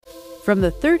From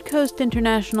the Third Coast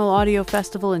International Audio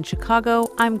Festival in Chicago,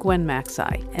 I'm Gwen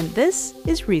Maxey, and this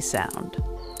is Resound.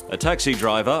 A taxi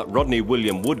driver, Rodney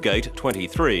William Woodgate,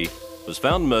 23, was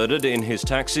found murdered in his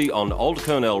taxi on Old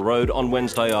Cornell Road on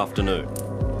Wednesday afternoon.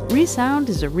 Resound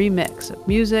is a remix of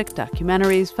music,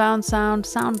 documentaries, found sound,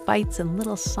 sound bites, and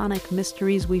little sonic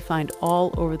mysteries we find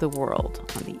all over the world.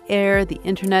 On the air, the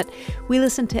internet, we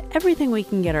listen to everything we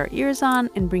can get our ears on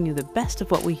and bring you the best of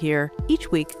what we hear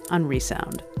each week on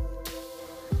Resound.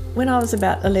 When I was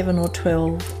about 11 or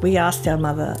 12, we asked our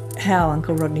mother how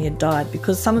Uncle Rodney had died,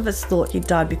 because some of us thought he'd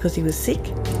died because he was sick.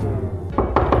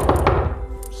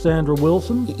 Sandra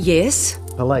Wilson? Yes?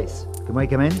 Police. Can we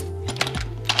come in?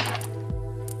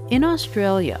 In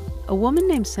Australia, a woman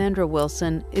named Sandra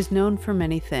Wilson is known for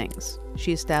many things.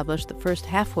 She established the first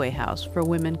halfway house for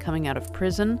women coming out of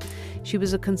prison. She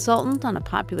was a consultant on a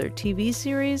popular TV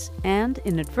series and,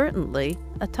 inadvertently,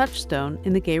 a touchstone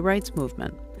in the gay rights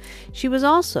movement. She was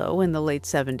also, in the late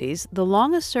 70s, the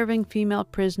longest-serving female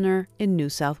prisoner in New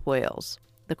South Wales.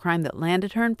 The crime that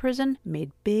landed her in prison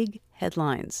made big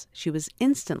headlines. She was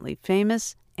instantly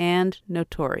famous and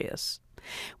notorious.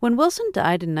 When Wilson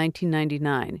died in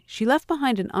 1999, she left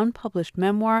behind an unpublished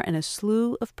memoir and a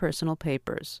slew of personal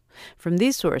papers. From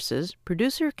these sources,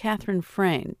 producer Catherine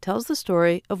Frayne tells the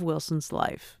story of Wilson's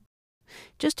life.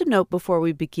 Just a note before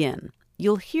we begin.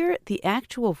 You'll hear the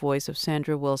actual voice of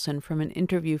Sandra Wilson from an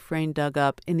interview Frayne dug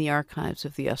up in the archives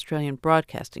of the Australian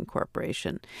Broadcasting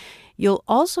Corporation. You'll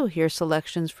also hear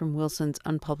selections from Wilson's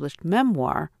unpublished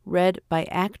memoir, read by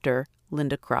actor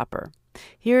Linda Cropper.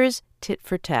 Here's Tit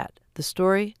for Tat, the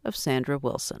story of Sandra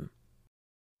Wilson.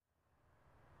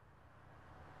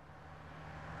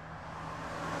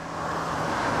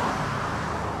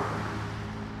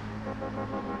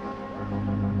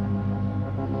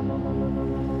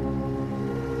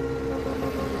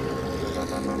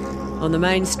 On the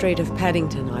main street of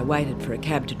Paddington, I waited for a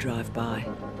cab to drive by.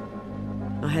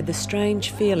 I had the strange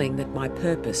feeling that my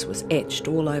purpose was etched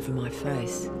all over my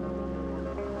face.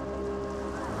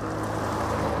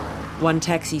 One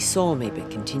taxi saw me but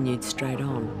continued straight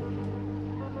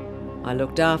on. I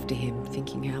looked after him,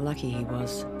 thinking how lucky he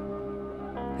was.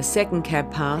 A second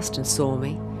cab passed and saw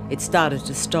me. It started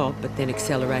to stop but then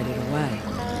accelerated away.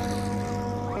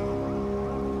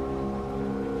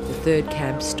 The third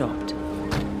cab stopped.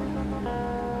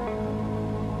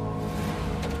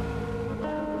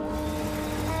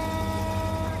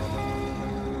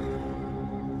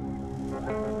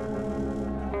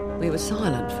 We were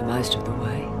silent for most of the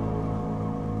way.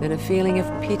 Then a feeling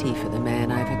of pity for the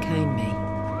man overcame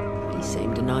me. He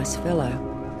seemed a nice fellow.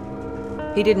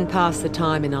 He didn't pass the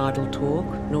time in idle talk,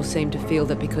 nor seem to feel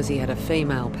that because he had a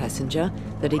female passenger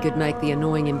that he could make the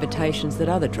annoying invitations that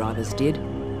other drivers did.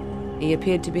 He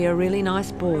appeared to be a really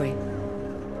nice boy,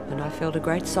 and I felt a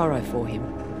great sorrow for him.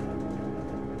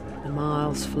 The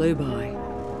miles flew by.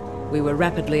 We were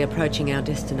rapidly approaching our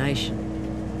destination.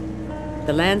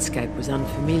 The landscape was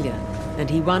unfamiliar, and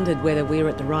he wondered whether we were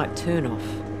at the right turn-off.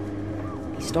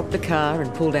 He stopped the car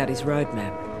and pulled out his road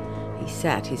map. He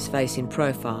sat, his face in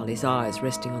profile, his eyes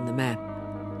resting on the map.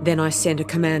 Then I sent a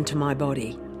command to my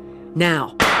body.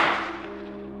 Now!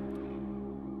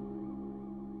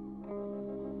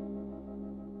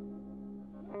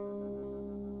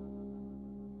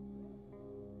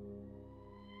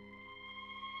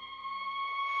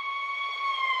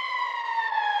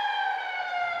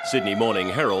 Sydney Morning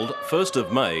Herald, 1st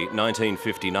of May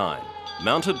 1959.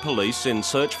 Mounted police in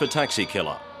search for taxi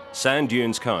killer. Sand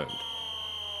dunes combed.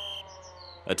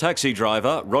 A taxi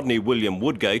driver, Rodney William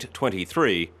Woodgate,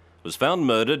 23, was found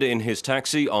murdered in his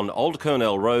taxi on Old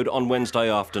Cornell Road on Wednesday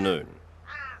afternoon.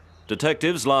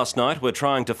 Detectives last night were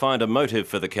trying to find a motive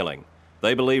for the killing.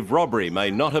 They believe robbery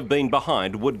may not have been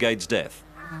behind Woodgate's death.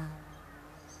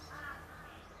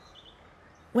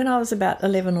 When I was about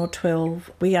 11 or 12,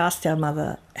 we asked our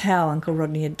mother how Uncle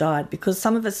Rodney had died, because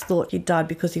some of us thought he'd died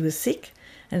because he was sick,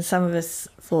 and some of us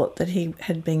thought that he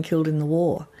had been killed in the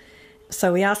war.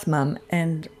 So we asked Mum,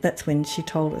 and that's when she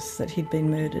told us that he'd been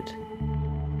murdered.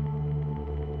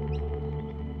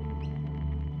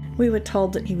 We were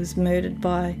told that he was murdered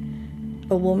by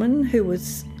a woman who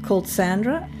was called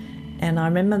Sandra, and I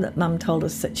remember that Mum told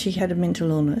us that she had a mental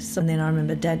illness, and then I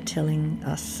remember Dad telling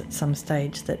us at some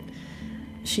stage that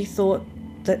she thought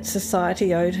that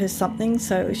society owed her something,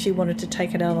 so she wanted to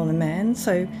take it out on a man.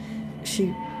 So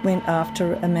she went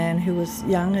after a man who was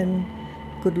young and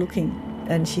good-looking,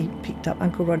 and she picked up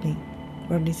Uncle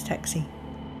Rodney's taxi.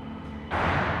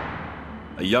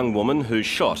 A young woman who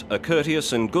shot a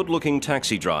courteous and good-looking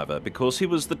taxi driver because he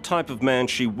was the type of man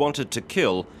she wanted to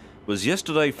kill was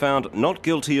yesterday found not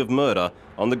guilty of murder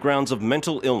on the grounds of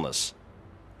mental illness.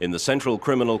 In the Central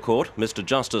Criminal Court, Mr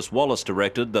Justice Wallace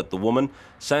directed that the woman,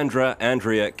 Sandra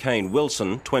Andrea Kane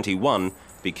Wilson, 21,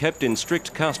 be kept in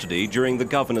strict custody during the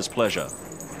Governor's pleasure.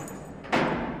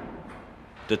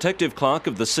 Detective Clark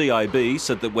of the CIB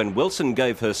said that when Wilson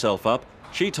gave herself up,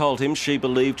 she told him she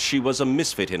believed she was a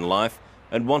misfit in life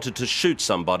and wanted to shoot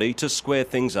somebody to square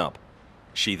things up.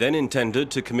 She then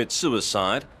intended to commit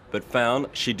suicide, but found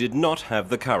she did not have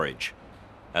the courage.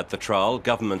 At the trial,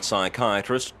 government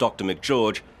psychiatrist Dr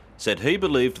McGeorge said he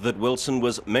believed that Wilson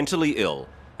was mentally ill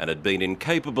and had been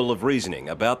incapable of reasoning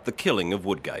about the killing of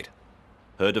Woodgate.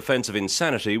 Her defence of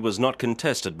insanity was not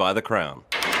contested by the Crown.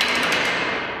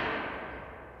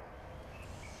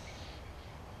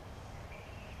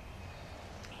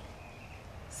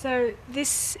 So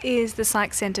this is the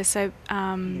psych centre. So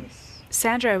Yes.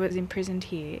 Sandra was imprisoned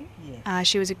here. Yes.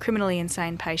 She was a criminally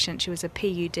insane patient. She was a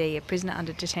PUD, a prisoner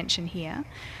under detention here.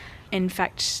 In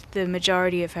fact, the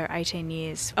majority of her 18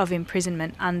 years of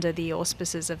imprisonment under the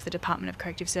auspices of the Department of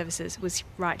Corrective Services was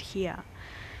right here.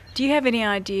 Do you have any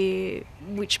idea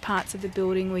which parts of the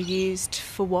building were used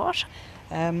for what?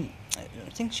 I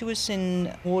think she was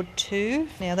in Ward 2.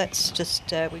 Now that's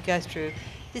just, we go through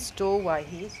this doorway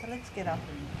here, so let's get up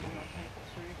and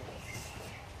through this.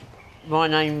 My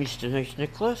name is Denise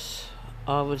Nicholas.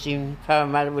 I was in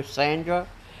Parramatta with Sandra,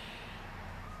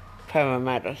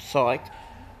 Parramatta Psych.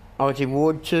 I was in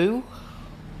Ward 2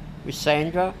 with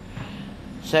Sandra.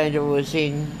 Sandra was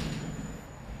in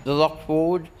the locked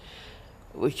ward,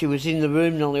 which she was in the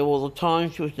room nearly all the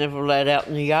time. She was never allowed out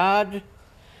in the yard.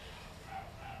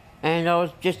 And I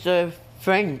was just a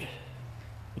friend.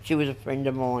 She was a friend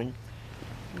of mine.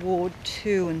 Ward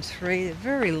 2 and 3, they're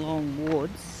very long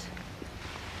wards.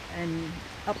 And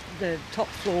up the top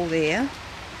floor there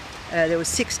were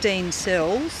 16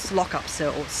 cells, lock-up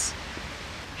cells.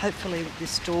 Hopefully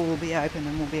this door will be open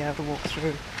and we'll be able to walk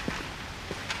through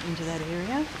into that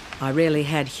area. I rarely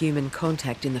had human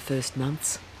contact in the first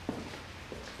months.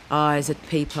 Eyes at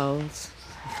peepholes,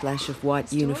 a flash of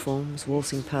white uniforms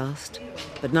waltzing past,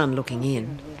 but none looking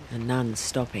in and none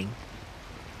stopping.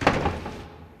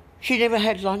 She never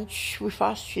had lunch with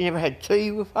us. She never had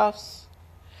tea with us.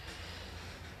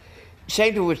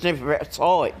 Sandra was never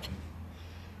outside.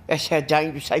 That's how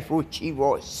dangerous they thought she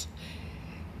was.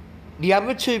 The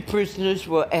other two prisoners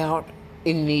were out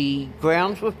in the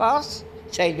grounds with us.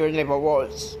 Sandra never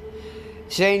was.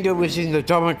 Sandra was in the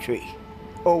dormitory,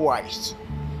 always.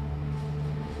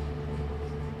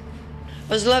 I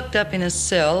was locked up in a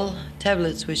cell.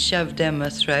 Tablets were shoved down my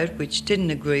throat, which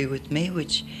didn't agree with me,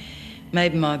 which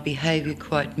made my behaviour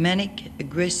quite manic,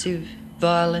 aggressive,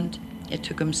 violent. It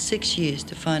took them 6 years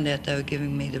to find out they were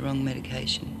giving me the wrong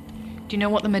medication. Do you know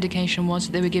what the medication was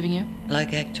that they were giving you?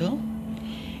 Like Actol.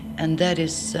 And that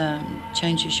is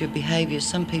changes your behaviour.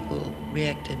 Some people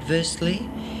react adversely.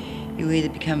 You either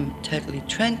become totally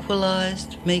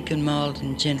tranquilised, meek and mild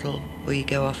and gentle, or you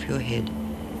go off your head.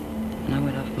 And I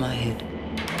went off my head.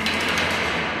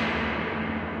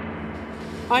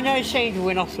 I know Sandra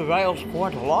went off the rails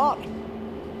quite a lot,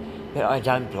 but I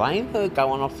don't blame her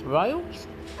going off the rails.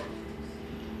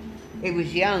 It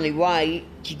was the only way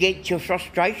to get your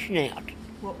frustration out.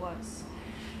 What was?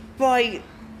 By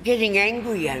getting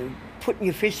angry and putting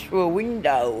your fist through a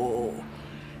window, or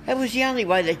that was the only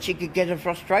way that she could get her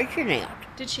frustration out.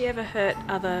 Did she ever hurt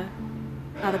other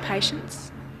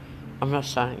patients? I'm not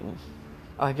saying.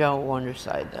 I don't want to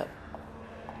say that.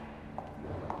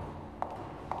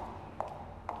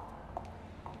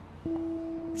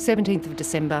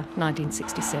 December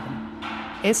 1967.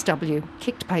 SW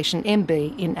kicked patient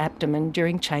MB in abdomen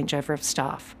during changeover of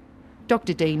staff.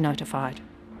 Dr D notified.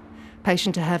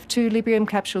 Patient to have 2 Librium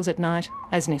capsules at night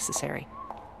as necessary.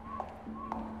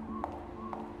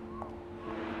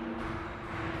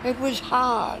 It was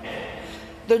hard.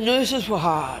 The nurses were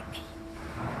hard.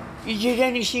 You did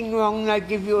anything wrong, they'd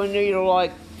give you a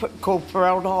needle called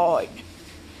formaldehyde.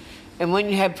 And when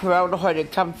you had formaldehyde,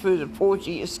 it'd come through the pores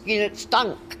of your skin, it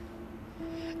stunk.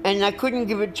 And they couldn't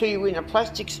give it to you in a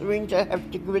plastic syringe, they'd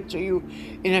have to give it to you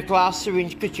in a glass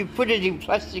syringe, because you put it in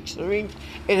plastic syringe,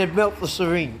 it'd melt the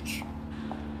syringe.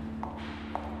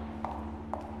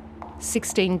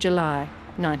 16 July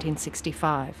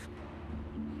 1965.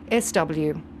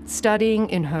 SW studying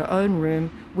in her own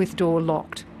room with door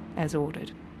locked, as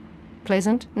ordered.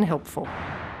 Pleasant and helpful.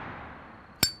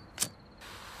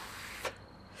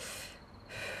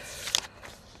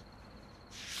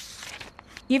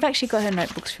 You've actually got her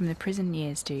notebooks from the prison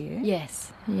years, do you?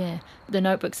 Yes, yeah. The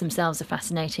notebooks themselves are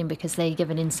fascinating because they give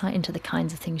an insight into the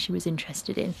kinds of things she was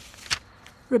interested in.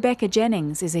 Rebecca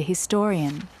Jennings is a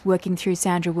historian working through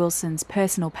Sandra Wilson's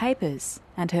personal papers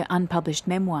and her unpublished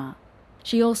memoir.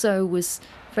 She also was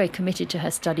very committed to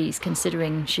her studies,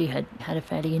 considering she had had a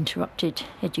fairly interrupted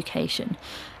education.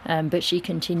 But she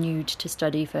continued to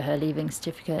study for her leaving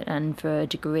certificate and for a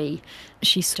degree.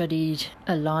 She studied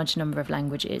a large number of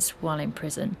languages while in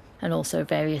prison, and also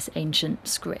various ancient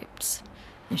scripts.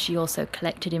 And she also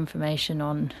collected information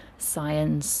on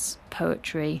science,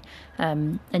 poetry,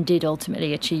 and did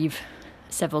ultimately achieve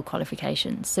several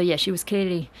qualifications. So yeah, she was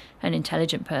clearly an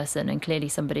intelligent person and clearly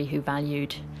somebody who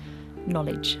valued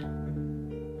knowledge.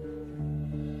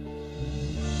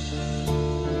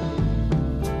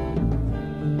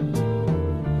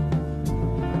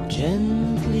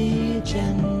 Gently,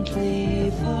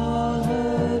 gently fall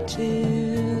her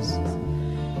tears.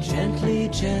 Gently,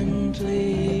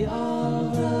 gently all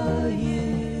the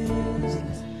years.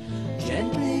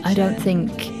 Gently, I don't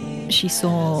think she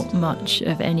saw much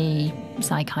of any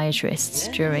psychiatrists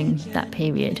during that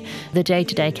period. The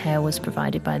day-to-day care was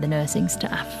provided by the nursing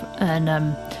staff, and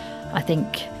I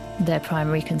think their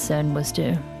primary concern was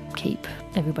to keep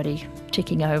everybody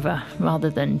ticking over rather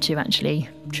than to actually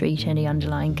treat any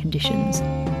underlying conditions.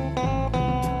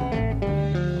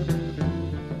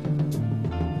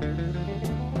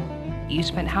 You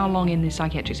spent how long in the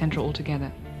psychiatric centre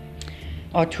altogether?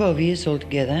 12 years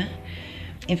altogether.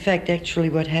 In fact, actually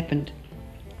what happened,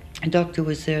 a doctor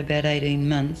was there about 18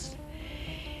 months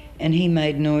and he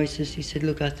made noises. He said,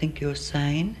 "Look, I think you're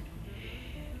sane.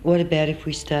 What about if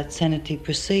we start sanity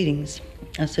proceedings?"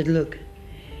 I said, "Look,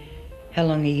 how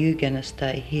long are you going to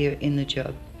stay here in the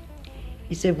job?"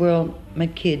 He said, "Well, my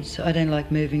kids, I don't like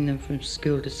moving them from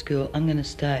school to school. I'm going to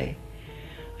stay."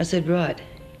 I said, "Right,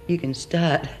 you can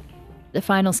start." The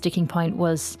final sticking point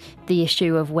was the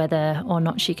issue of whether or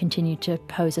not she continued to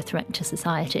pose a threat to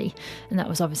society. And that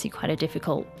was obviously quite a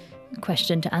difficult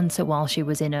question to answer while she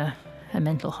was in a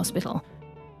mental hospital.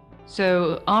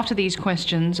 So after these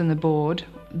questions and the board,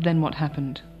 then what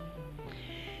happened?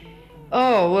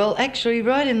 Oh, well, actually,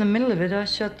 right in the middle of it, I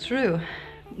shot through.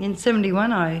 In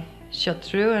 71, I shot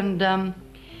through, and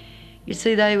you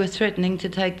see, they were threatening to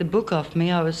take the book off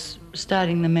me. I was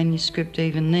starting the manuscript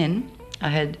even then. I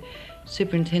had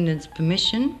superintendent's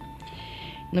permission.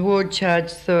 And the ward charge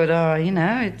thought, oh, you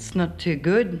know, it's not too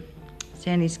good.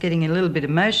 Sandy's getting a little bit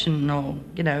emotional,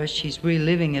 you know, as she's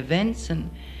reliving events, and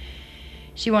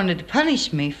she wanted to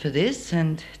punish me for this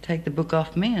and take the book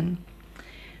off me, and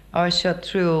I shot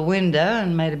through a window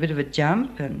and made a bit of a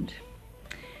jump and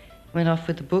went off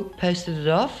with the book, posted it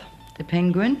off, the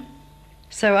Penguin.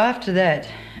 So after that,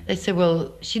 they said,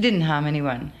 well, she didn't harm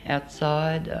anyone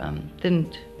outside,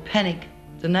 didn't panic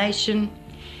the nation,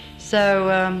 so,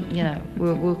 you know,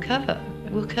 we'll cover,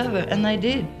 and they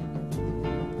did.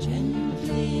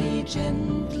 Gently,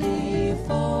 gently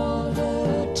fall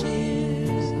her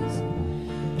tears.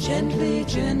 Gently,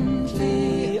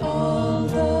 gently all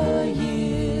the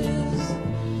years.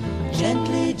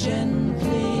 Gently,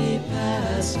 gently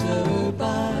passed her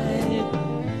by.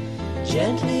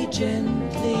 Gently,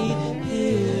 gently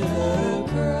hear her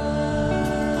cry.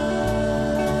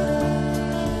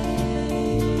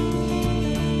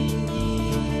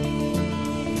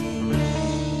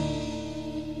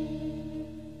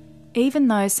 Even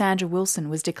though Sandra Wilson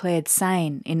was declared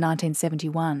sane in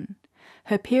 1971,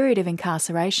 her period of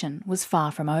incarceration was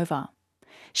far from over.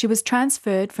 She was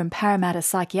transferred from Parramatta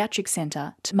Psychiatric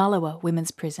Centre to Mullewa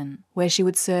Women's Prison, where she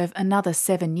would serve another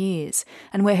 7 years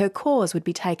and where her cause would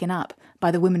be taken up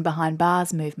by the Women Behind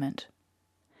Bars movement.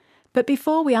 But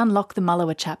before we unlock the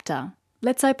Mullewa chapter,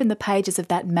 let's open the pages of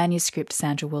that manuscript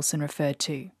Sandra Wilson referred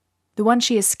to, the one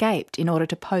she escaped in order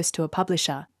to post to a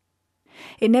publisher.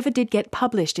 It never did get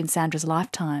published in Sandra's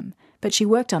lifetime, but she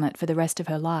worked on it for the rest of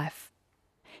her life.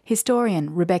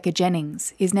 Historian Rebecca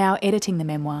Jennings is now editing the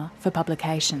memoir for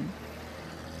publication.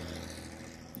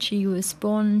 She was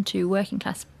born to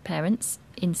working-class parents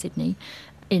in Sydney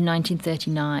in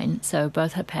 1939, so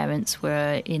both her parents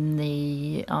were in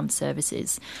the armed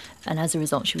services, and as a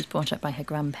result she was brought up by her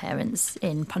grandparents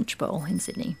in Punchbowl in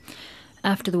Sydney.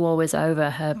 After the war was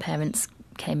over, her parents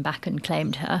came back and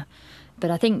claimed her,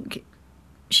 but I think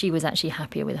she was actually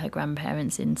happier with her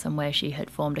grandparents in some way. She had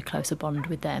formed a closer bond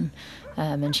with them,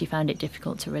 and she found it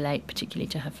difficult to relate, particularly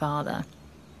to her father.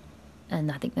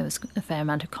 And I think there was a fair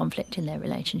amount of conflict in their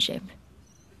relationship.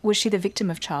 Was she the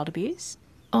victim of child abuse?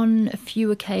 On a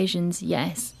few occasions,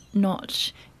 yes.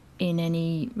 Not in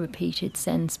any repeated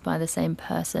sense by the same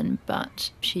person,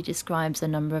 but she describes a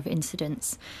number of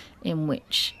incidents in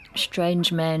which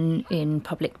strange men in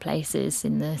public places,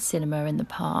 in the cinema, in the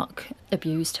park,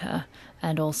 abused her,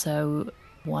 and also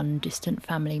one distant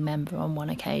family member on one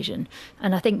occasion.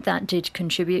 And I think that did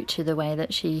contribute to the way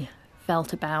that she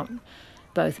felt about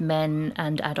both men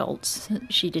and adults.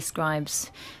 She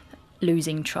describes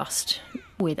losing trust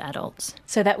with adults.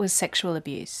 So that was sexual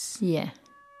abuse? Yeah.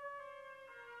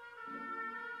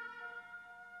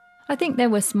 I think there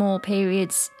were small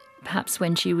periods, perhaps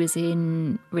when she was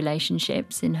in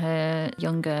relationships in her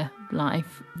younger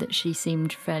life, that she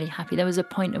seemed fairly happy. There was a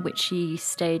point at which she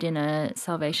stayed in a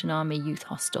Salvation Army youth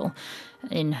hostel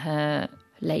in her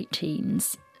late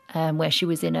teens, where she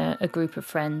was in a group of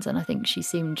friends, and I think she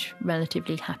seemed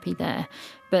relatively happy there.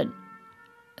 But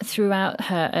throughout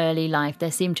her early life,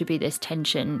 there seemed to be this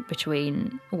tension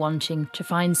between wanting to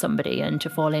find somebody and to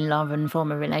fall in love and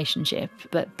form a relationship,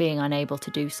 but being unable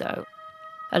to do so.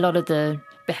 A lot of the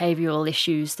behavioural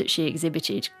issues that she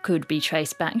exhibited could be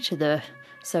traced back to the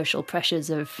social pressures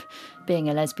of being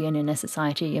a lesbian in a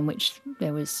society in which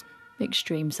there was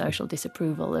extreme social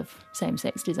disapproval of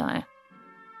same-sex desire.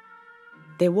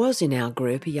 There was in our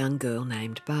group a young girl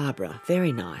named Barbara,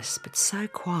 very nice, but so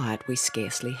quiet we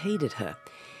scarcely heeded her.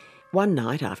 One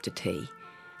night after tea,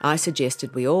 I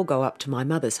suggested we all go up to my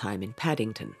mother's home in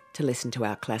Paddington to listen to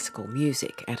our classical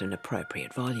music at an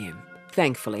appropriate volume.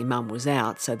 Thankfully, Mum was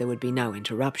out, so there would be no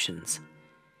interruptions.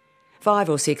 5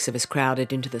 or 6 of us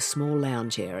crowded into the small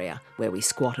lounge area where we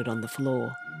squatted on the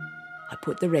floor. I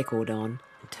put the record on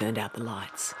and turned out the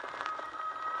lights.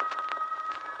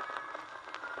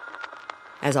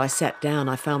 As I sat down,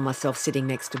 I found myself sitting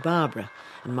next to Barbara,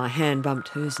 and my hand bumped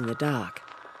hers in the dark.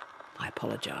 I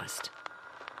apologised.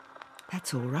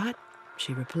 "That's all right,"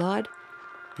 she replied,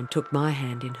 and took my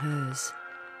hand in hers.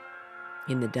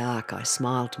 In the dark, I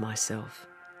smiled to myself,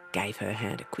 gave her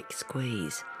hand a quick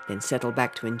squeeze, then settled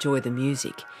back to enjoy the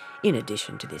music, in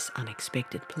addition to this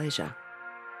unexpected pleasure.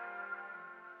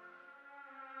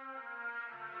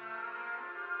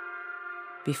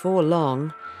 Before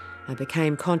long, I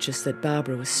became conscious that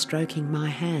Barbara was stroking my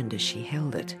hand as she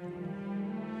held it.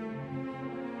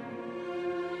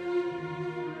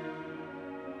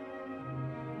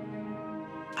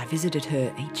 I visited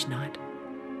her each night.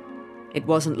 It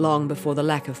wasn't long before the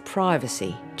lack of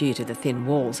privacy, due to the thin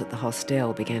walls at the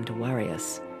hostel, began to worry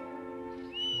us.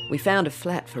 We found a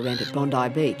flat for rent at Bondi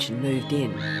Beach and moved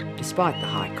in, despite the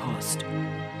high cost.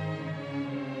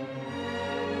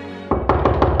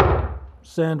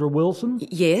 Sandra Wilson?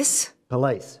 Yes?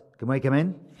 Police. Can we come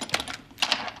in?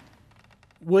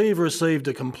 We've received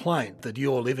a complaint that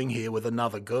you're living here with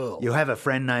another girl. You have a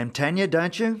friend named Tanya,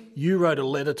 don't you? You wrote a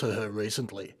letter to her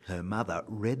recently. Her mother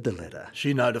read the letter.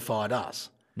 She notified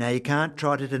us. Now, you can't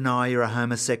try to deny you're a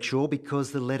homosexual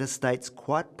because the letter states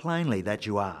quite plainly that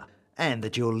you are, and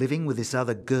that you're living with this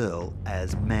other girl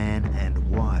as man and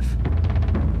wife.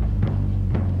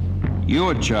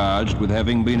 You're charged with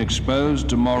having been exposed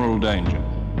to moral danger.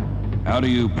 How do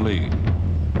you plead?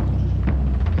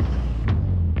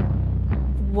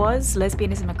 Was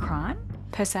lesbianism a crime,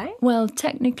 per se? Well,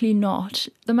 technically not.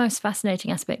 The most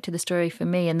fascinating aspect to the story for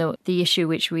me, and the issue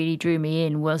which really drew me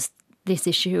in, was this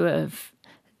issue of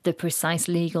the precise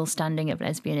legal standing of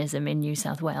lesbianism in New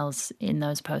South Wales in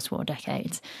those post-war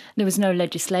decades. There was no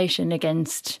legislation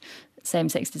against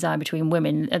same-sex desire between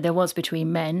women. There was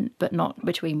between men, but not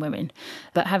between women.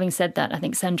 But having said that, I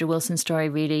think Sandra Wilson's story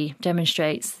really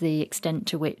demonstrates the extent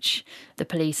to which the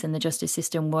police and the justice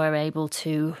system were able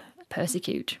to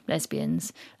persecute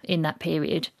lesbians in that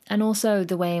period, and also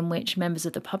the way in which members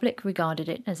of the public regarded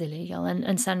it as illegal.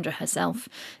 And Sandra herself,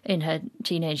 in her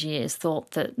teenage years,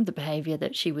 thought that the behaviour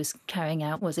that she was carrying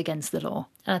out was against the law.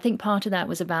 And I think part of that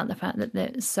was about the fact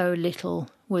that so little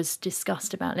was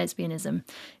discussed about lesbianism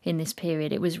in this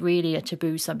period. It was really a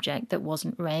taboo subject that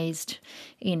wasn't raised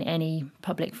in any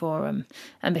public forum.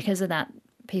 And because of that,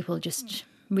 people just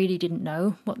really didn't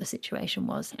know what the situation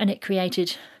was. And it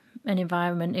created an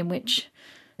environment in which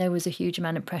there was a huge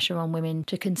amount of pressure on women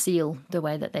to conceal the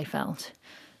way that they felt.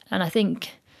 And I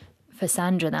think for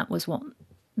Sandra, that was what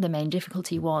the main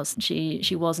difficulty was.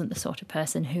 She wasn't the sort of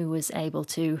person who was able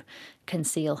to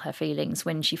conceal her feelings.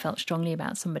 When she felt strongly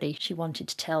about somebody, she wanted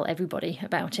to tell everybody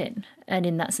about it. And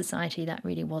in that society, that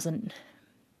really wasn't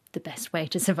the best way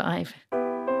to survive.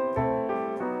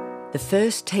 The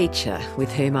first teacher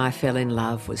with whom I fell in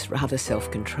love was rather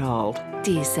self-controlled.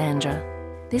 Dear Sandra,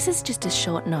 this is just a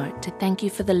short note to thank you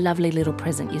for the lovely little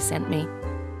present you sent me.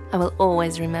 I will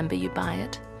always remember you by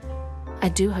it. I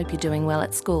do hope you're doing well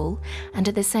at school and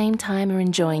at the same time are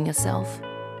enjoying yourself.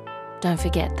 Don't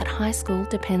forget that high school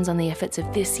depends on the efforts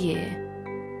of this year.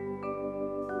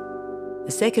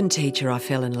 The second teacher I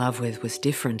fell in love with was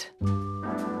different.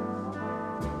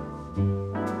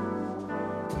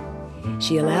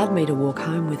 She allowed me to walk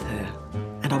home with her,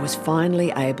 and I was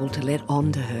finally able to let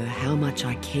on to her how much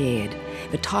I cared,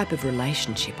 the type of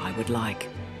relationship I would like.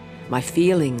 My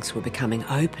feelings were becoming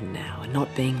open now and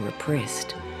not being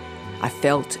repressed. I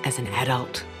felt as an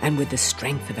adult and with the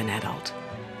strength of an adult.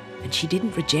 And she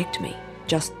didn't reject me,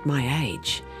 just my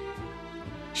age.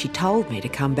 She told me to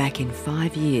come back in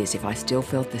 5 years if I still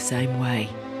felt the same way.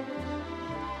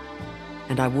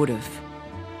 And I would have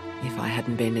if I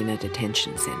hadn't been in a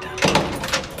detention centre.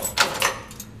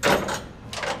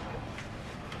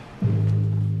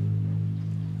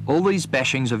 All these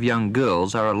bashings of young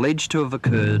girls are alleged to have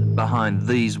occurred behind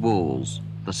these walls,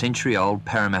 the century-old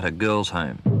Parramatta Girls'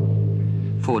 Home.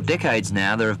 For decades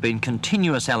now, there have been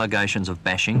continuous allegations of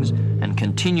bashings and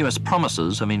continuous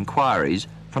promises of inquiries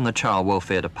from the Child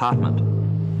Welfare Department.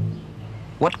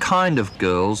 What kind of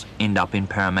girls end up in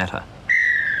Parramatta?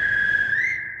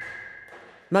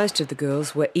 Most of the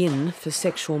girls were in for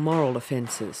sexual moral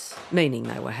offences, meaning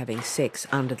they were having sex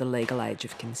under the legal age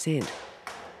of consent.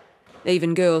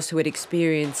 Even girls who had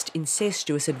experienced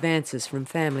incestuous advances from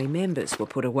family members were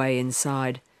put away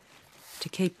inside to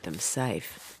keep them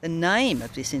safe. The name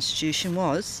of this institution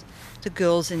was the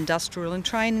Girls Industrial and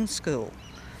Training School.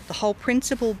 The whole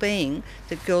principle being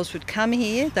that girls would come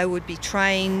here, they would be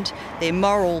trained, their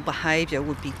moral behaviour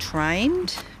would be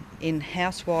trained in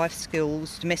housewife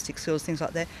skills, domestic skills, things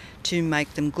like that, to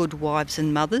make them good wives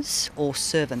and mothers or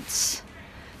servants.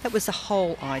 That was the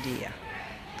whole idea.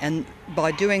 And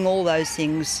by doing all those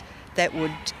things, that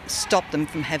would stop them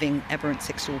from having aberrant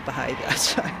sexual behaviour.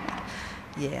 So,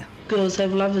 yeah. Girls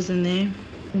have lovers in there,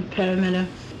 in Parramatta.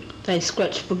 They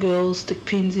scratch for girls, stick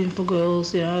pins in for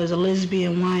girls, you know, as a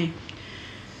lesbian way.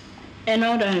 And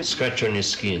I don't... Scratch on your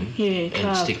skin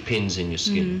and stick pins in your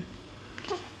skin.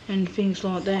 And things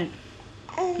like that.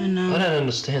 And, I don't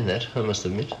understand that, I must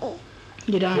admit.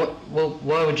 You don't?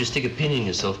 Why would you stick a pin in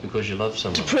yourself because you love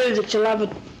someone? To prove that you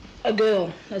love a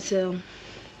girl. That's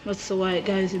the way it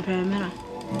goes in Parramatta.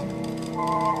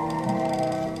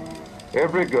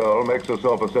 Every girl makes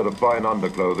herself a set of fine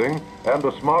underclothing and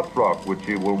a smart frock which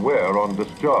she will wear on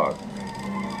discharge.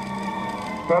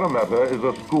 Parramatta is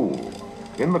a school.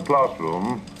 In the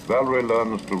classroom, Valerie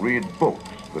learns to read books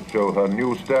that show her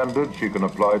new standards she can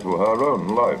apply to her own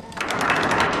life.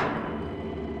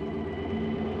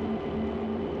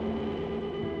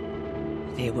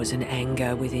 There was an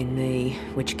anger within me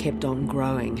which kept on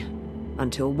growing,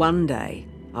 until one day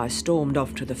I stormed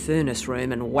off to the furnace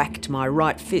room and whacked my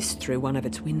right fist through one of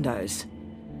its windows.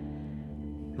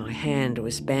 My hand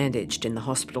was bandaged in the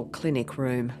hospital clinic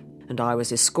room, and I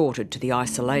was escorted to the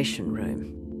isolation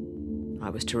room. I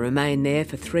was to remain there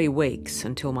for 3 weeks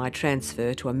until my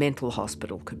transfer to a mental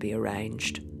hospital could be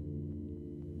arranged.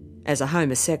 As a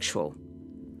homosexual,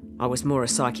 I was more a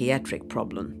psychiatric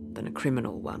problem than a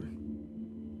criminal one.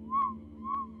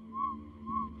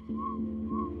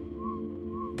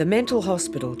 The mental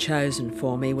hospital chosen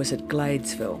for me was at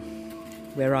Gladesville,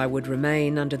 where I would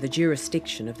remain under the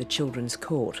jurisdiction of the Children's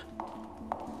Court.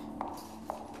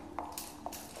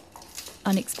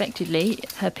 Unexpectedly,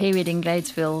 her period in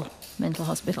Gladesville Mental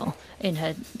Hospital in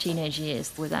her teenage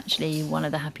years was actually one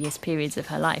of the happiest periods of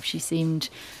her life. She seemed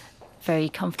very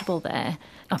comfortable there.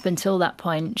 Up until that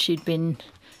point, she'd been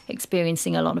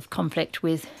experiencing a lot of conflict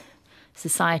with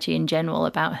society in general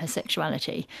about her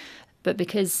sexuality. But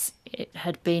because it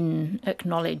had been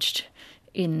acknowledged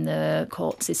in the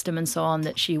court system and so on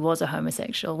that she was a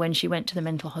homosexual, when she went to the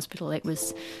mental hospital, it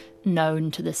was known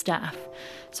to the staff.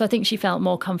 So I think she felt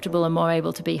more comfortable and more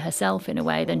able to be herself in a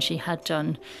way than she had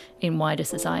done in wider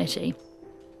society.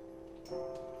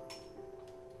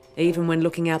 Even when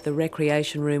looking out the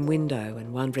recreation room window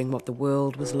and wondering what the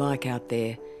world was like out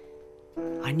there,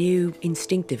 I knew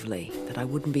instinctively that I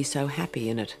wouldn't be so happy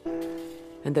in it,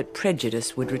 and that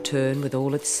prejudice would return with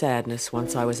all its sadness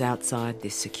once I was outside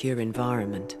this secure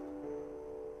environment.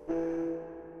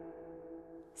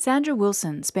 Sandra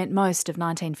Wilson spent most of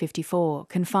 1954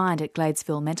 confined at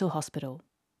Gladesville Mental Hospital.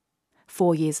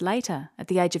 4 years later, at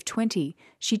the age of 20,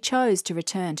 she chose to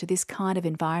return to this kind of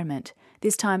environment,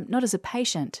 this time not as a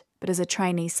patient, but as a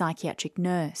trainee psychiatric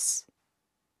nurse.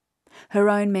 Her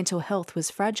own mental health was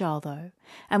fragile, though,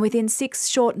 and within 6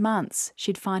 short months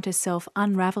she'd find herself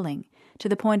unravelling to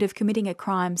the point of committing a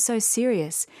crime so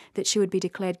serious that she would be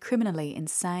declared criminally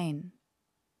insane.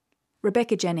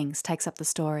 Rebecca Jennings takes up the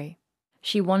story.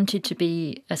 She wanted to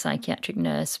be a psychiatric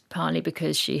nurse, partly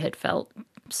because she had felt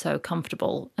so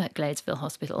comfortable at Gladesville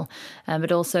Hospital,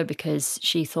 but also because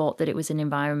she thought that it was an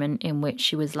environment in which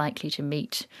she was likely to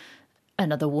meet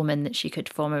another woman that she could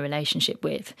form a relationship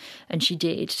with. And she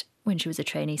did. When she was a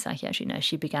trainee psychiatric nurse,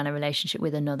 she began a relationship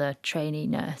with another trainee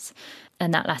nurse,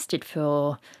 and that lasted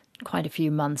for quite a few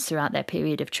months throughout their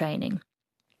period of training.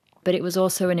 But it was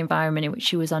also an environment in which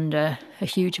she was under a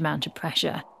huge amount of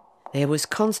pressure. There was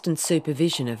constant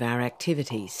supervision of our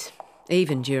activities.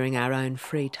 even during our own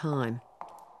free time.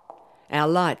 Our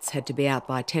lights had to be out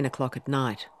by 10 o'clock at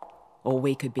night, or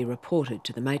we could be reported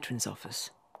to the matron's office.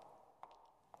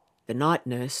 The night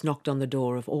nurse knocked on the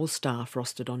door of all staff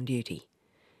rostered on duty.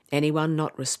 Anyone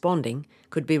not responding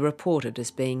could be reported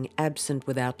as being absent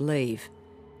without leave.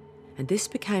 And this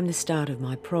became the start of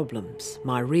my problems,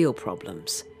 my real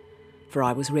problems, for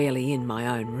I was rarely in my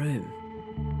own room.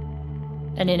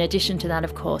 And in addition to that,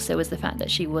 of course, there was the fact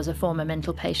that she was a former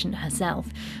mental patient herself,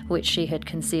 which she had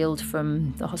concealed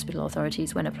from the hospital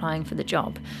authorities when applying for the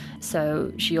job.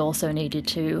 So she also needed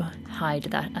to hide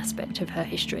that aspect of her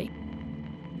history.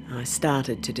 I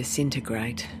started to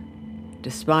disintegrate,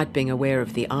 despite being aware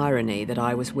of the irony that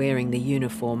I was wearing the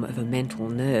uniform of a mental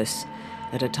nurse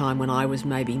at a time when I was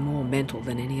maybe more mental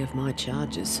than any of my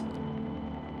charges.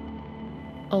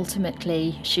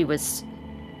 Ultimately, she was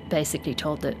basically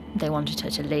told that they wanted her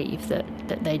to leave, that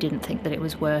they didn't think that it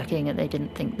was working and they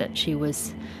didn't think that she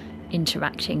was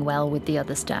interacting well with the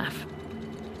other staff.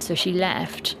 So she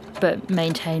left, but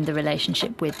maintained the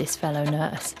relationship with this fellow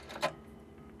nurse.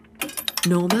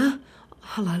 Norma?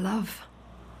 Hello, love.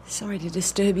 Sorry to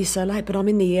disturb you so late, but I'm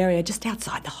in the area just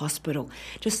outside the hospital.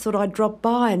 Just thought I'd drop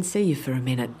by and see you for a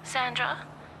minute. Sandra,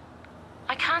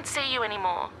 I can't see you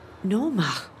anymore.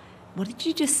 Norma, what did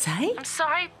you just say? I'm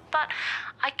sorry, but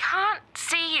I can't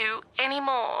see you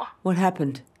anymore. What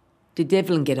happened? Did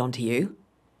Devlin get onto you?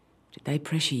 Did they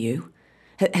pressure you?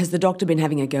 Has the doctor been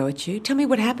having a go at you? Tell me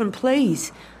what happened,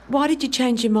 please. Why did you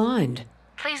change your mind?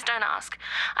 Please don't ask.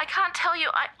 I can't tell you.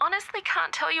 I honestly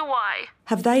can't tell you why.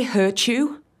 Have they hurt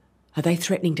you? Are they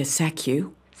threatening to sack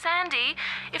you? Sandy,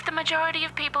 if the majority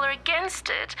of people are against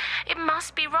it, it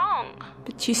must be wrong.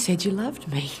 But you said you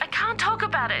loved me. I can't talk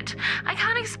about it. I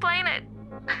can't explain it.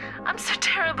 I'm so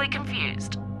terribly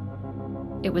confused.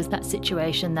 It was that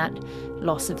situation, that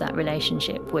loss of that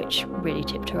relationship, which really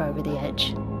tipped her over the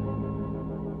edge.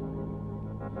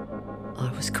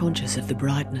 I was conscious of the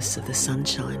brightness of the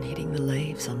sunshine hitting the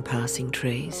leaves on passing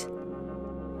trees,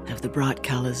 of the bright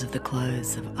colours of the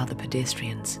clothes of other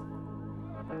pedestrians.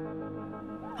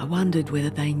 I wondered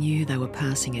whether they knew they were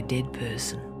passing a dead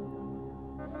person,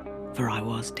 for I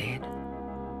was dead.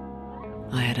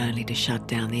 I had only to shut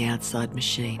down the outside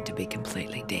machine to be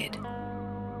completely dead.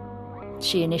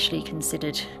 She initially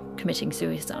considered committing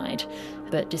suicide,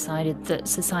 but decided that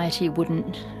society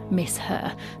wouldn't miss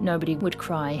her. Nobody would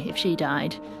cry if she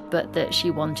died, but that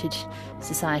she wanted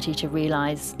society to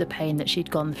realise the pain that she'd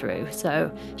gone through.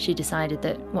 So she decided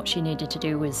that what she needed to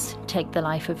do was take the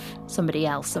life of somebody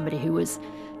else, somebody who was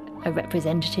a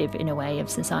representative in a way of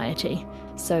society.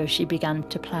 So she began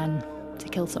to plan to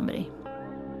kill somebody.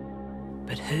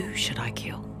 But who should I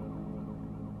kill?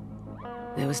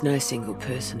 There was no single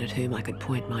person at whom I could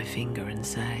point my finger and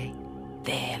say,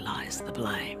 there lies the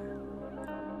blame.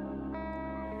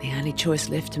 The only choice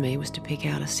left to me was to pick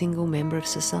out a single member of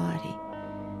society.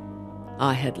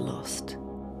 I had lost,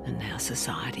 and now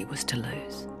society was to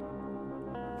lose.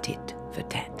 Tit for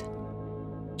tat.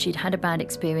 She'd had a bad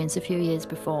experience a few years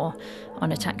before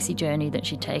on a taxi journey that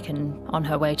she'd taken on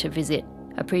her way to visit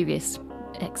a previous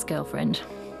ex-girlfriend.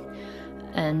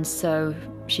 And so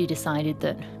she decided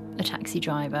that a taxi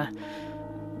driver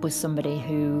was somebody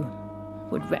who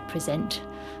would represent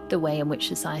the way in which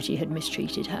society had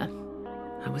mistreated her.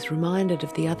 I was reminded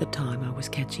of the other time I was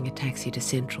catching a taxi to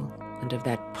Central and of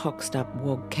that poxed-up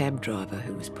wog cab driver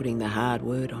who was putting the hard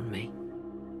word on me.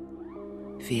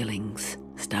 Feelings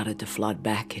started to flood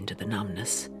back into the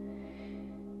numbness,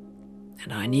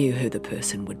 and I knew who the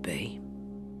person would be.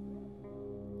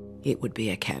 It would be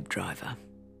a cab driver.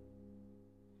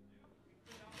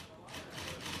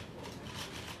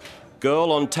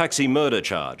 Girl on taxi murder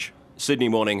charge. Sydney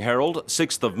Morning Herald,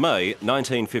 6th of May,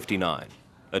 1959.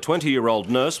 A 20-year-old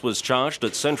nurse was charged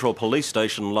at Central Police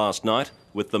Station last night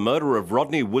with the murder of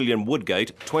Rodney William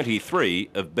Woodgate,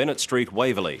 23, of Bennett Street,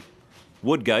 Waverley.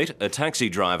 Woodgate, a taxi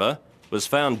driver, was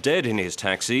found dead in his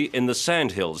taxi in the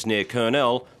Sandhills near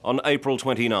Kurnell on April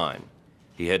 29.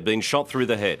 He had been shot through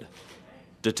the head.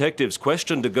 Detectives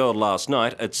questioned a girl last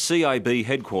night at CIB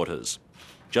headquarters.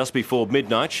 Just before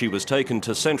midnight, she was taken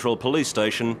to Central Police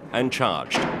Station and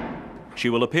charged. She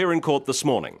will appear in court this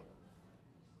morning.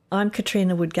 I'm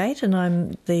Katrina Woodgate and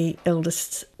I'm the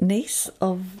eldest niece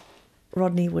of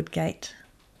Rodney Woodgate.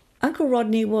 Uncle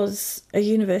Rodney was a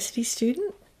university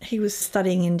student. He was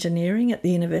studying engineering at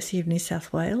the University of New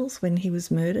South Wales when he was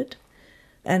murdered,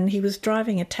 and he was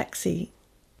driving a taxi.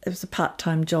 It was a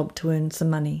part-time job to earn some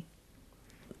money.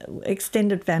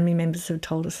 Extended family members have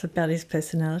told us about his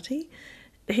personality.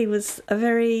 He was a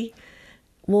very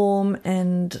warm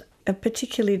and a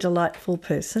particularly delightful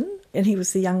person, and he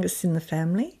was the youngest in the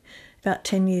family, about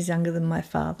 10 years younger than my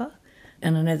father.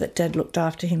 And I know that Dad looked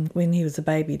after him when he was a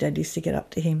baby. Dad used to get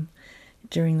up to him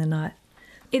during the night.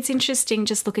 It's interesting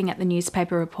just looking at the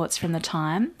newspaper reports from the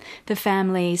time. The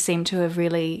family seemed to have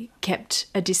really kept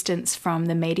a distance from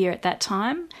the media at that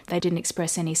time. They didn't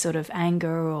express any sort of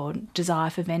anger or desire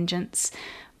for vengeance.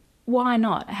 Why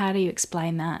not? How do you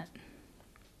explain that?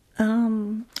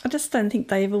 I just don't think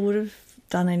they ever would have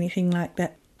done anything like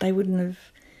that. They wouldn't have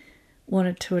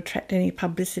wanted to attract any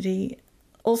publicity.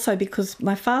 Also because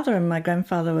my father and my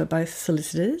grandfather were both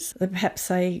solicitors, perhaps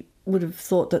they would have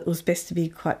thought that it was best to be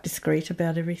quite discreet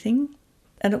about everything,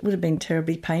 and it would have been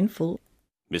terribly painful.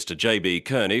 Mr J.B.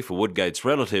 Kearney for Woodgate's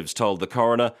relatives told the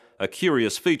coroner a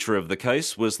curious feature of the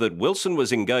case was that Wilson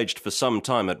was engaged for some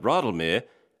time at Rydalmere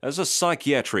as a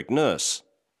psychiatric nurse.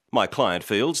 My client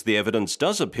feels the evidence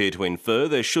does appear to infer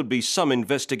there should be some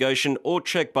investigation or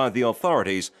check by the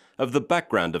authorities of the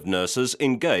background of nurses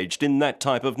engaged in that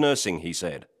type of nursing, he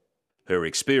said. Her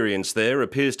experience there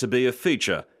appears to be a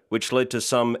feature which led to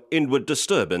some inward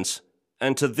disturbance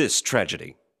and to this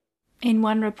tragedy. In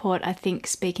one report, I think,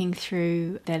 speaking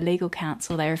through their legal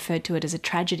counsel, they referred to it as a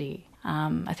tragedy.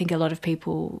 I think a lot of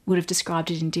people would have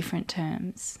described it in different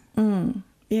terms.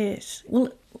 Yes. Well,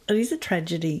 it is a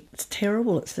tragedy. It's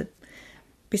terrible.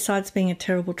 Besides being a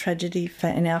terrible tragedy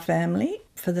in our family,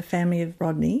 for the family of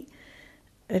Rodney,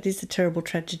 it is a terrible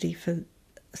tragedy for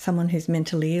someone who's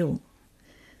mentally ill.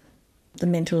 The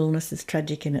mental illness is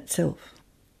tragic in itself.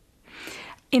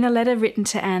 In a letter written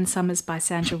to Anne Summers by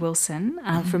Sandra Wilson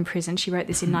from prison, she wrote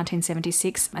this in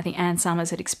 1976. I think Anne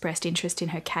Summers had expressed interest in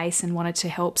her case and wanted to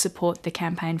help support the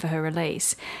campaign for her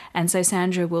release. And so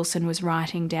Sandra Wilson was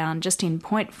writing down, just in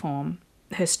point form,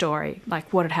 her story,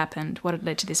 like what had happened, what had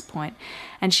led to this point.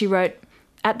 And she wrote,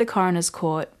 "At the coroner's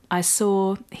court, I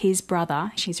saw his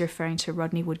brother," she's referring to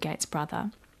Rodney Woodgate's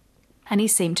brother, "and he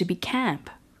seemed to be camp.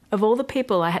 Of all the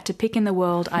people I had to pick in the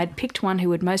world, I had picked one who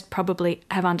would most probably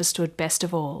have understood best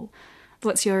of all."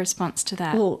 What's your response to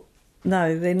that? Well,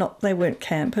 no, they weren't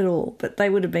camp at all, but they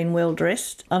would have been well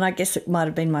dressed. And I guess it might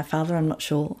have been my father, I'm not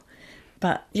sure.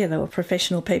 But yeah, they were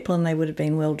professional people and they would have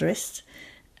been well dressed.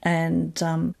 And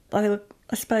they were,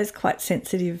 I suppose, quite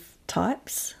sensitive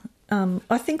types.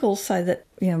 I think also that,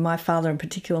 my father in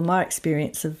particular, my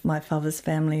experience of my father's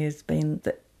family has been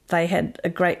that they had a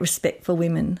great respect for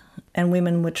women and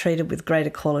women were treated with great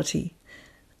equality.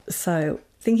 So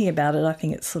thinking about it, I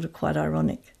think it's sort of quite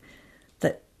ironic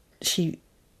that she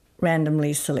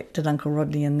randomly selected Uncle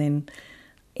Rodney and then,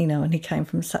 and he came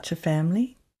from such a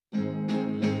family.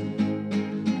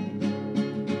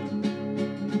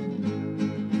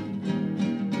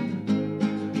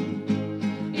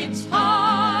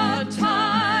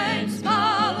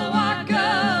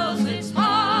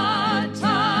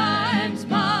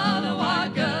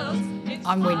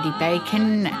 I'm Wendy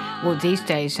Bacon. Well, these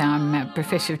days I'm a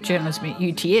professor of journalism at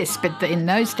UTS, but in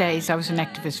those days I was an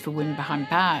activist for Women Behind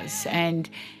Bars, and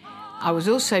I was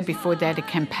also, before that, a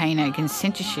campaigner against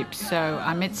censorship. So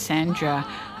I met Sandra,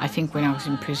 I think, when I was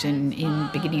in prison in the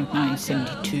beginning of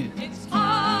 1972. It's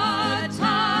hard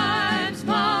times,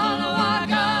 follow our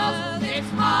girls. It's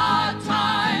hard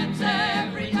times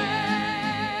every day.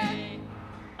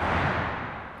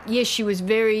 Yes, she was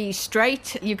very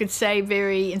straight, you could say,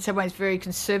 in some ways very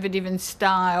conservative in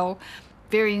style,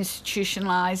 very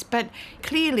institutionalised, but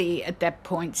clearly at that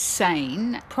point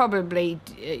sane, probably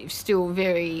still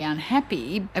very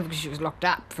unhappy because she was locked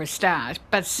up for a start,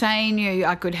 but sane.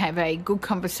 I could have a good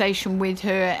conversation with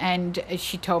her, and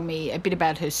she told me a bit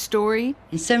about her story.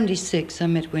 In 1976, I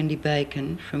met Wendy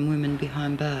Bacon from Women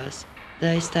Behind Bars.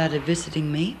 They started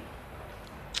visiting me.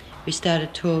 We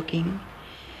started talking.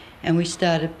 And we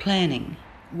started planning.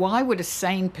 Why would a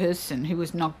sane person who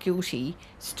was not guilty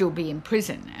still be in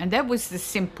prison? And that was the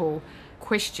simple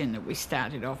question that we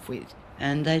started off with.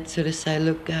 And they'd sort of say,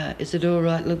 look, is it all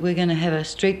right? Look, we're going to have a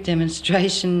street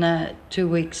demonstration 2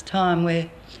 weeks' time.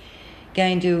 We're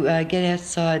going to get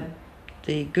outside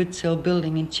the Goodsell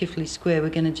building in Chifley Square. We're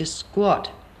going to just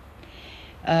squat.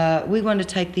 We want to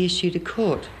take the issue to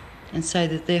court and say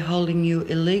that they're holding you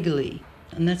illegally.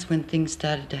 And that's when things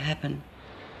started to happen.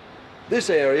 This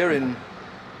area in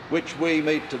which we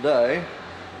meet today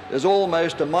is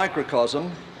almost a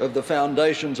microcosm of the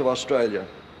foundations of Australia.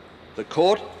 The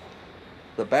court,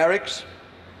 the barracks,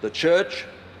 the church,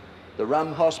 the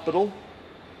Rum Hospital,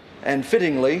 and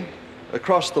fittingly,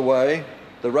 across the way,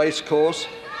 the racecourse,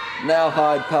 now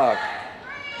Hyde Park.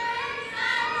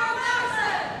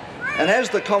 And as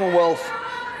the Commonwealth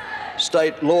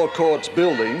State Law Courts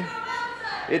building,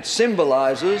 it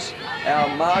symbolises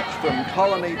our march from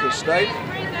colony to state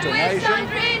to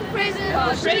nation.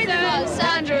 prison,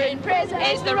 Sandra in prison.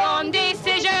 It's the wrong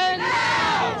decision.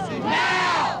 Now!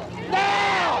 Now!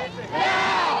 Now!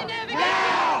 Now!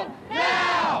 Now!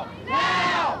 Now!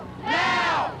 Now!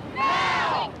 Now!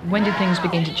 Now! When did things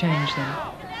begin to change then?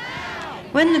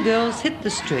 When the girls hit the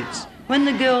streets, when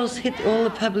the girls hit all the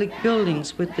public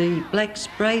buildings with the black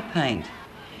spray paint.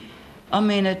 I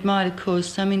mean, it might have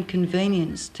caused some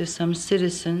inconvenience to some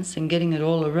citizens in getting it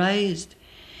all erased,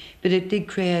 but it did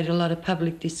create a lot of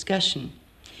public discussion.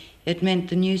 It meant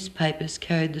the newspapers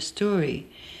carried the story.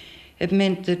 It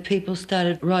meant that people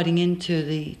started writing into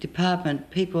the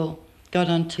department. People got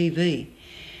on TV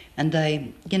and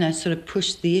they, sort of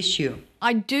pushed the issue.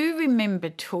 I do remember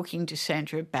talking to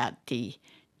Sandra about the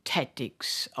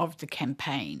tactics of the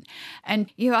campaign.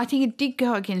 And, I think it did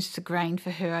go against the grain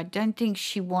for her. I don't think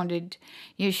she wanted,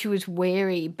 she was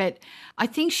wary, but I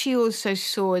think she also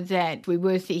saw that we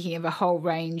were thinking of a whole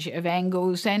range of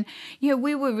angles and,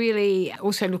 we were really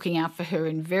also looking out for her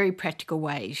in very practical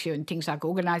ways, and things like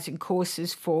organising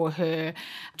courses for her,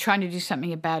 trying to do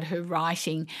something about her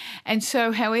writing. And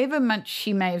so however much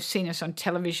she may have seen us on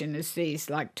television as these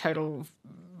like total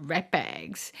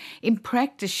ratbags, in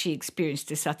practice she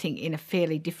experienced us, I think, in a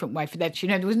fairly different way for that.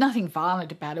 There was nothing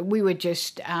violent about it. We were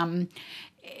just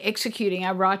executing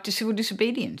our right to civil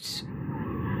disobedience. 6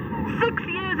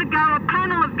 years ago, a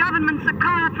panel of government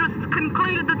psychiatrists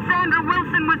concluded that Sandra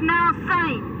Wilson was now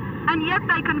sane, and yet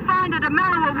they confined her to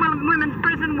Mallowa Women's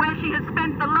Prison where she has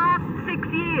spent the last 6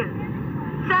 years.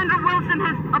 Sandra Wilson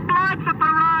has applied for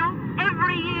parole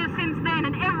every year since then,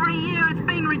 and every year it's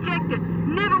been rejected,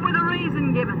 never with a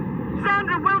reason given.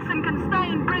 Sandra Wilson can stay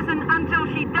in prison until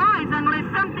she dies unless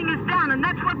something is done, and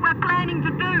that's what we're planning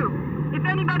to do. If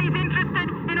anybody's interested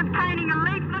in obtaining a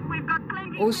leaflet, we've got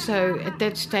plenty... Also, at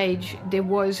that stage, there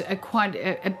was quite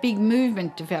a big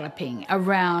movement developing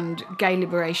around gay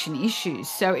liberation issues.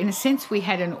 So, in a sense, we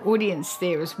had an audience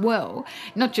there as well.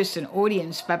 Not just an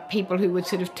audience, but people who would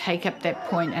sort of take up that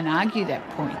point and argue that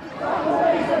point. Stop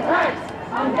police attacks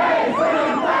on gay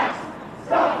women in blacks!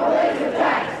 Stop police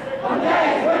attacks on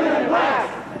gay women in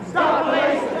blacks! Stop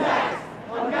police attacks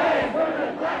on gay women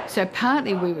in blacks! So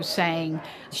partly we were saying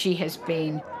she has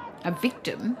been a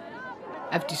victim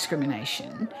of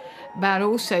discrimination, but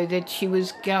also that she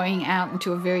was going out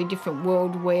into a very different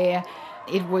world where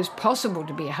it was possible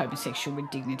to be a homosexual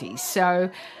with dignity. So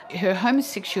her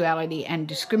homosexuality and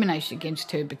discrimination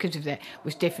against her because of that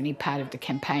was definitely part of the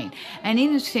campaign. And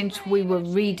in a sense, we were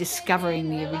rediscovering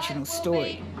the original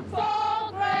story.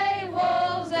 Fall grey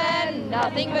wolves and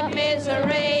nothing but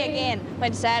misery again.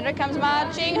 When Sandra comes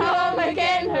marching home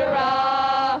again,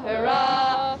 hurrah,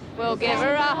 hurrah. We'll give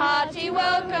her a hearty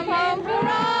welcome home,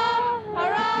 hurrah,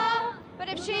 hurrah. But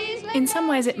if she's... In some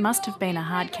ways it must have been a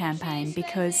hard campaign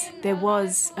because there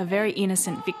was a very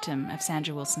innocent victim of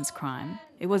Sandra Wilson's crime.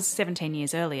 It was 17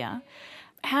 years earlier.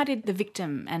 How did the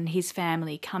victim and his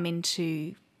family come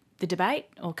into the debate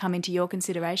or come into your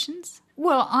considerations?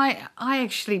 Well, I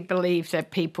actually believe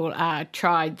that people are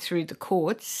tried through the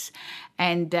courts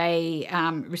and they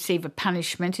receive a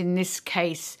punishment. In this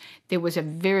case, there was a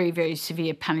very, very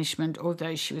severe punishment,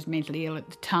 although she was mentally ill at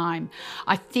the time.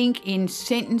 I think in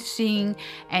sentencing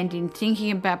and in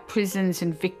thinking about prisons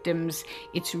and victims,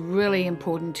 it's really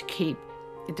important to keep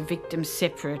the victims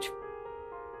separate.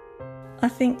 I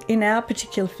think in our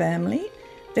particular family,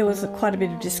 there was quite a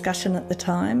bit of discussion at the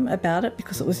time about it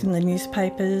because it was in the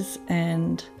newspapers,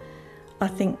 and I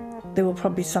think there were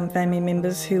probably some family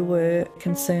members who were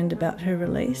concerned about her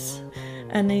release.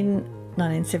 And in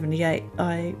 1978,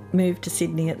 I moved to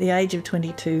Sydney at the age of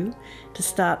 22 to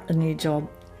start a new job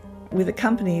with a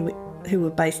company who were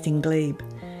based in Glebe.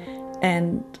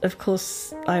 And of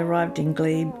course, I arrived in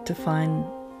Glebe to find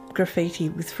graffiti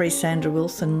with Free Sandra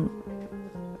Wilson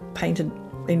painted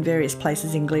in various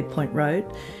places in Glebe Point Road.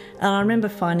 And I remember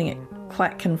finding it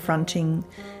quite confronting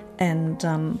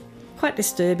and quite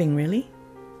disturbing, really.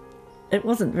 It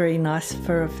wasn't very nice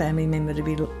for a family member to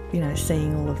be,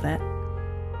 seeing all of that.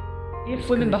 If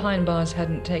Women Behind Bars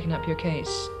hadn't taken up your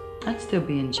case, I'd still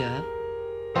be in jail.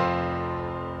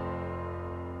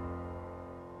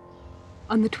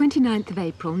 On the 29th of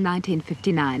April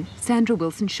 1959, Sandra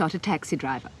Wilson shot a taxi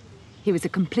driver. He was a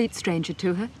complete stranger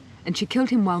to her, and she killed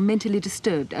him while mentally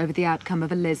disturbed over the outcome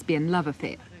of a lesbian love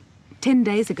affair. 10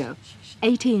 days ago,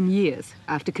 18 years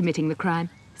after committing the crime,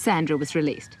 Sandra was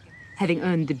released, having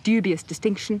earned the dubious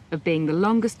distinction of being the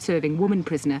longest-serving woman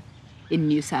prisoner in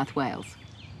New South Wales.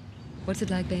 What's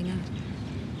it like being out?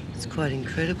 It's quite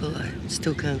incredible. I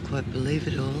still can't quite believe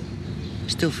it all.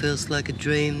 Still feels like a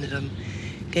dream that I'm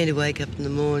going to wake up in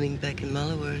the morning back in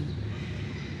Mallowa and,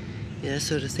 I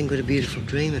sort of think what a beautiful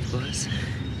dream it was.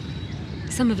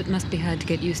 Some of it must be hard to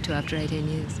get used to after 18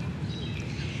 years.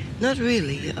 Not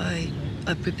really. I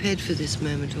prepared for this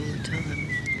moment all the time.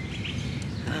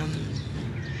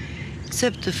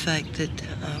 Except the fact that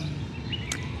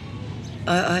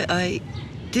I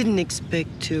didn't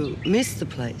expect to miss the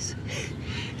place,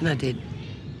 and I did.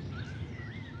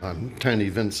 I'm Tony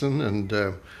Vinson, and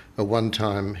a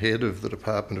one-time head of the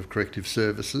Department of Corrective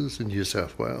Services in New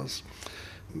South Wales.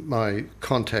 My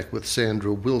contact with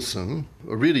Sandra Wilson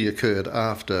really occurred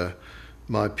after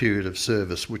my period of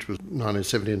service, which was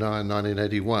 1979,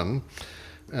 1981,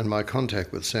 and my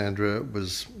contact with Sandra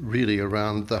was really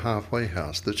around the halfway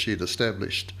house that she'd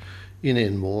established in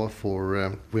Enmore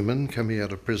for women coming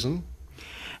out of prison.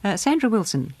 Sandra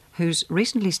Wilson, who's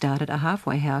recently started a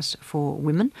halfway house for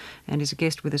women and is a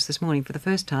guest with us this morning for the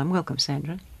first time. Welcome,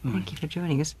 Sandra. Thank you for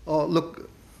joining us. Oh, look,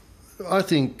 I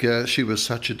think she was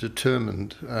such a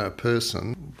determined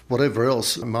person. Whatever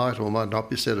else might or might not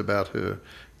be said about her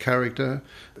character,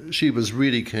 she was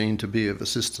really keen to be of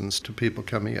assistance to people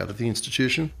coming out of the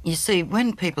institution. You see,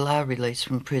 when people are released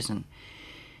from prison,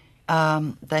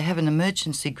 they have an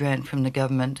emergency grant from the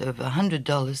government of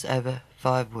 $100 over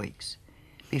 5 weeks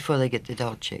before they get the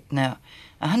dole check. Now,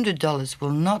 $100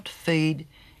 will not feed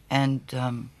and,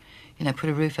 put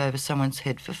a roof over someone's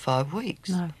head for 5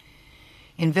 weeks. No.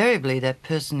 Invariably, that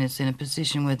person is in a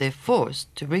position where they're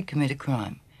forced to recommit a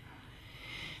crime.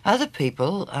 Other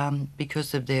people,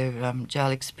 because of their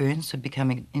jail experience, are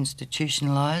becoming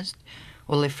institutionalised.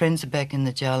 All their friends are back in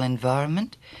the jail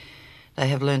environment. They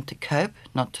have learnt to cope,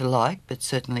 not to like, but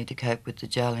certainly to cope with the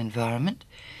jail environment.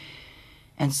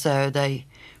 And so they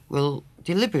will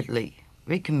deliberately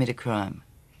recommit a crime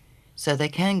so they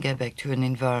can go back to an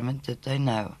environment that they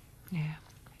know. Yeah.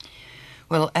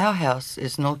 Well, our house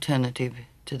is an alternative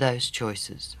to those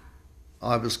choices.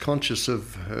 I was conscious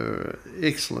of her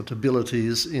excellent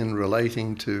abilities in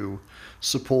relating to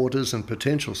supporters and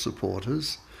potential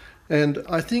supporters, and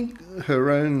I think her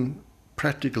own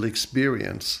practical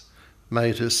experience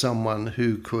made her someone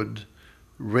who could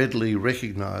readily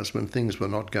recognise when things were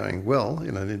not going well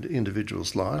in an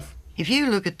individual's life. If you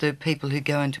look at the people who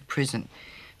go into prison,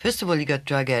 first of all, you've got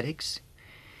drug addicts.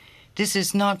 This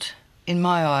is not, in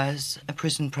my eyes, a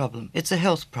prison problem. It's a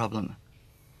health problem.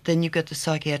 Then you've got the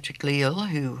psychiatrically ill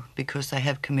who, because they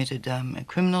have committed a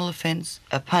criminal offence,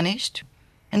 are punished.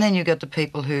 And then you've got the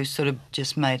people who sort of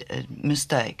just made a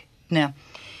mistake. Now,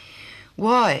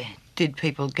 why did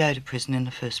people go to prison in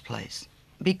the first place?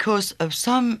 Because of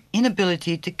some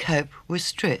inability to cope with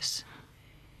stress.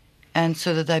 And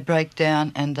so that they break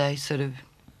down and they sort of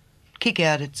kick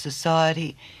out at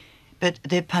society, but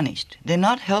they're punished. They're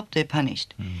not helped, they're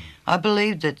punished. I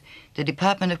believe that the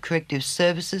Department of Corrective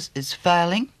Services is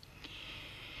failing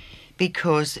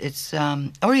because its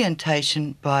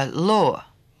orientation by law,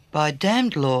 by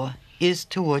damned law, is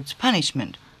towards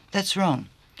punishment. That's wrong.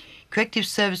 Corrective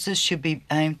services should be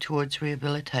aimed towards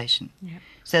rehabilitation,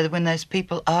 so that when those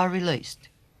people are released,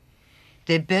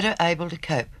 they're better able to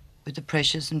cope with the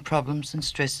pressures and problems and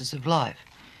stresses of life.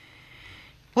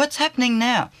 What's happening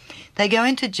now? They go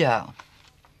into jail.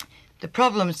 The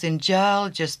problems in jail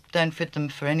just don't fit them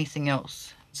for anything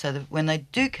else, so that when they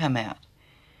do come out,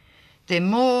 they're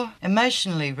more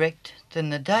emotionally wrecked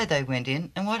than the day they went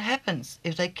in. And what happens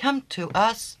if they come to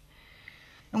us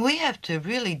and we have to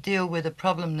really deal with a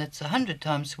problem that's 100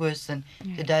 times worse than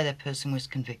the day that person was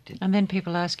convicted? And then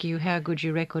people ask you, how good's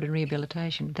your record in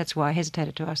rehabilitation? That's why I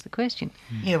hesitated to ask the question.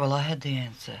 Yeah, well, I had the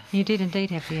answer. You did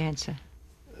indeed have the answer.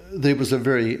 There was a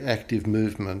very active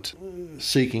movement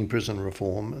seeking prison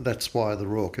reform. That's why the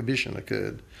Royal Commission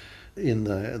occurred in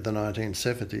the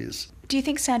 1970s. Do you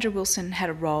think Sandra Wilson had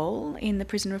a role in the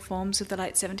prison reforms of the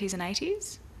late 70s and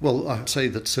 80s? Well, I'd say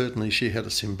that certainly she had a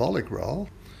symbolic role,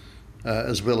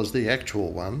 as well as the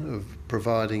actual one of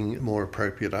providing more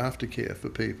appropriate aftercare for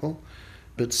people.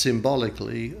 But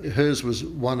symbolically, hers was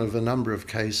one of a number of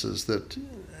cases that,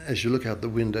 as you look out the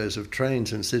windows of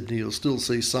trains in Sydney, you'll still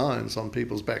see signs on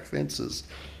people's back fences,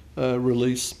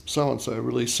 release so-and-so,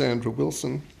 release Sandra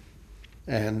Wilson.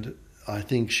 And I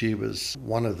think she was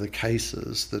one of the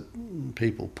cases that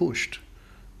people pushed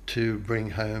to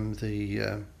bring home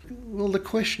the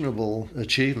questionable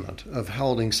achievement of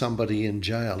holding somebody in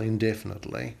jail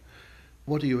indefinitely.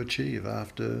 What do you achieve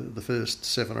after the first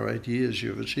 7 or 8 years?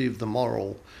 You've achieved the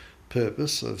moral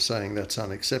purpose of saying that's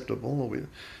unacceptable.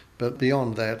 But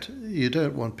beyond that, you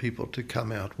don't want people to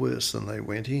come out worse than they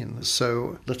went in.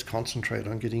 So let's concentrate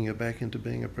on getting you back into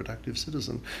being a productive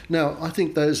citizen. Now, I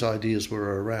think those ideas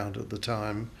were around at the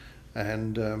time,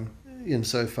 and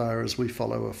insofar as we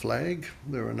follow a flag,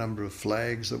 there are a number of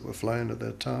flags that were flown at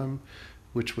that time,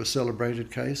 which were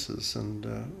celebrated cases, and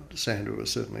Sandra was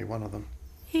certainly one of them.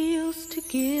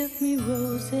 give me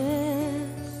roses.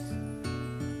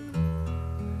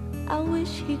 I wish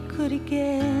he could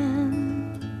again.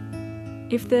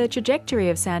 If the trajectory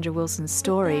of Sandra Wilson's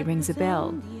story rings a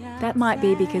bell, that might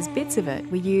be because bits of it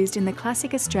were used in the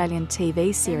classic Australian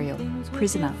TV serial,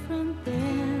 Prisoner.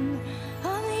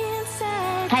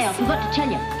 Hey, I forgot to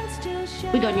tell you.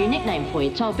 We got a new nickname for you.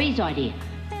 It's old B's idea.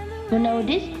 You know what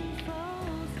it is?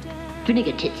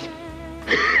 Vinegar tits.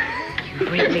 You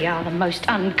really are the most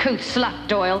uncouth slut,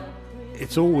 Doyle.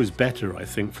 It's always better, I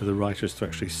think, for the writers to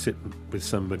actually sit with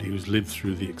somebody who's lived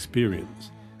through the experience.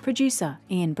 Producer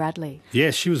Ian Bradley.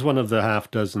 Yes, she was one of the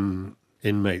half dozen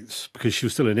inmates, because she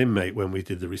was still an inmate when we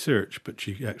did the research, but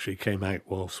she actually came out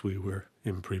whilst we were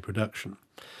in pre-production.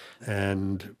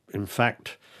 And in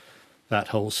fact, that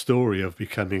whole story of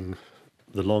becoming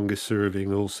the longest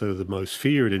serving, also the most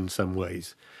feared in some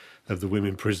ways, of the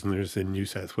women prisoners in New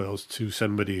South Wales, to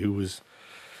somebody who was,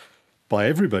 by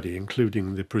everybody,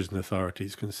 including the prison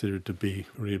authorities, considered to be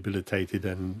rehabilitated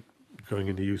and going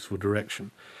in a useful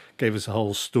direction, gave us a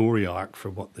whole story arc for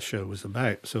what the show was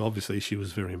about. So obviously she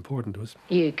was very important to us.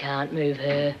 You can't move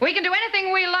her. We can do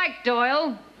anything we like,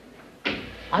 Doyle.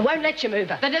 I won't let you move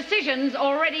her. The decision's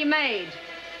already made.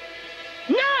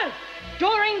 No!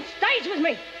 Doreen stays with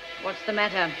me. What's the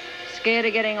matter? Scared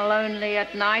of getting lonely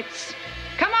at nights?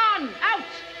 Come on, out!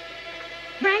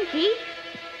 Frankie,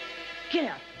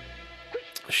 get out.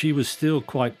 She was still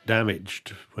quite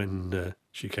damaged when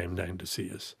she came down to see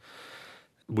us.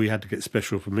 We had to get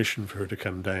special permission for her to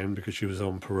come down because she was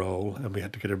on parole, and we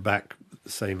had to get her back the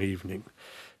same evening.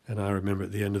 And I remember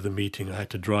at the end of the meeting I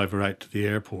had to drive her out to the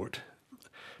airport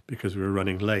because we were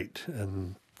running late,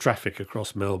 and traffic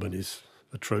across Melbourne is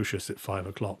atrocious at 5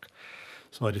 o'clock.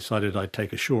 So I decided I'd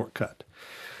take a shortcut.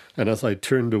 And as I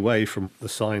turned away from the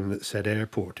sign that said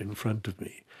airport in front of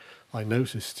me, I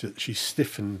noticed that she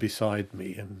stiffened beside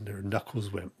me and her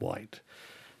knuckles went white.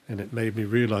 And it made me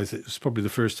realise that it was probably the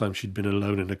first time she'd been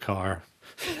alone in a car,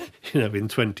 in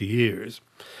 20 years.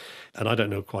 And I don't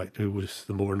know quite who was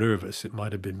the more nervous. It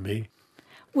might have been me.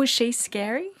 Was she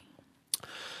scary?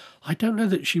 I don't know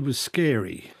that she was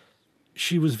scary.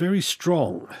 She was very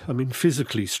strong,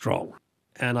 physically strong.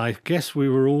 And I guess we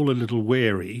were all a little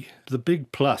wary. The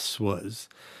big plus was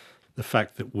the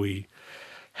fact that we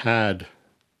had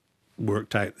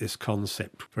worked out this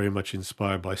concept, very much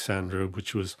inspired by Sandra,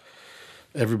 which was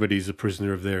everybody's a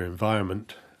prisoner of their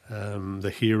environment.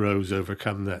 The heroes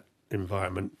overcome that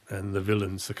environment and the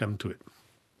villains succumb to it.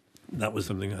 That was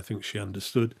something I think she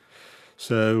understood.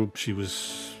 So she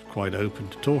was quite open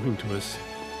to talking to us.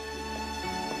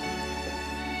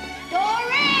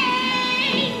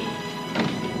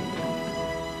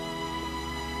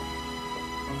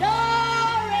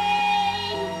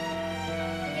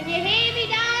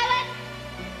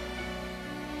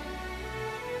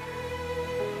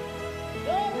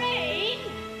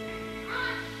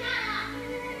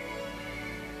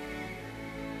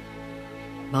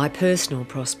 My personal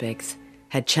prospects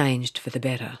had changed for the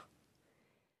better.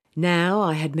 Now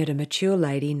I had met a mature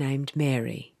lady named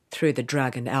Mary through the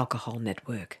drug and alcohol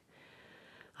network.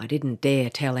 I didn't dare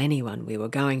tell anyone we were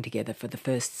going together for the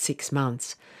first 6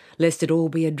 months, lest it all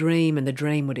be a dream and the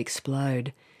dream would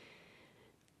explode.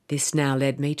 This now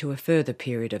led me to a further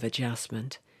period of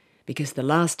adjustment, because the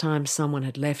last time someone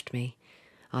had left me,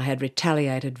 I had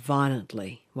retaliated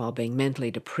violently while being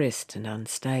mentally depressed and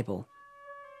unstable.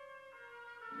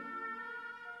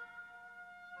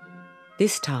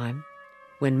 This time,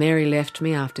 when Mary left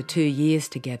me after 2 years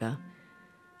together,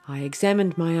 I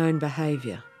examined my own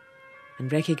behaviour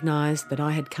and recognised that I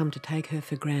had come to take her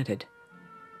for granted.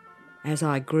 As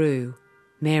I grew,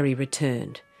 Mary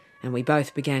returned, and we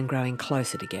both began growing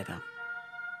closer together.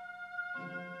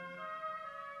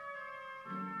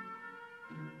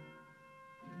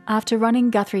 After running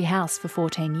Guthrie House for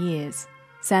 14 years,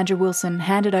 Sandra Wilson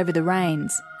handed over the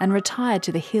reins and retired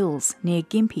to the hills near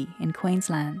Gympie in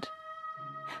Queensland.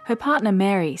 Her partner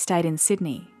Mary stayed in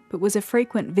Sydney, but was a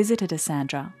frequent visitor to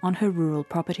Sandra on her rural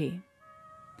property.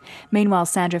 Meanwhile,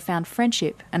 Sandra found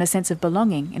friendship and a sense of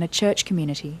belonging in a church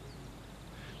community.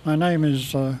 My name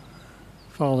is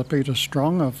Father Peter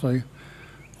Strong of the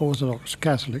Orthodox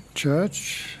Catholic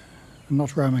Church. I'm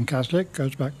not Roman Catholic,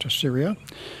 goes back to Syria.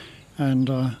 And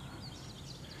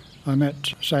I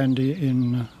met Sandy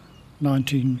in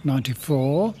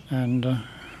 1994, and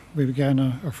we began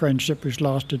a friendship which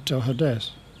lasted till her death.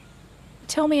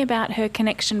 Tell me about her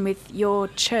connection with your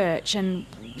church and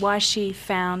why she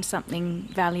found something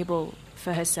valuable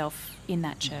for herself in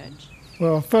that church.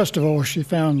 Well, first of all, she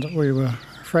found that we were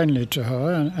friendly to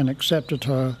her and accepted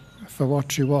her for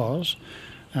what she was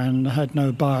and had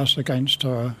no bias against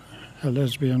her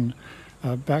lesbian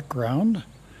background,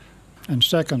 and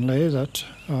secondly that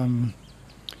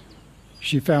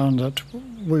she found that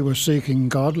we were seeking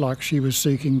God like she was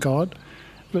seeking God,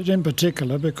 but in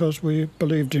particular because we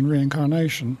believed in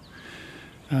reincarnation,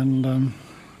 and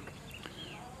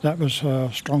that was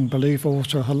her strong belief all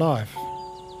through her life.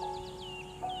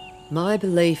 My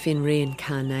belief in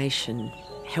reincarnation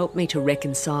helped me to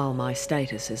reconcile my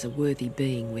status as a worthy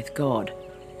being with God.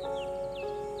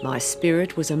 My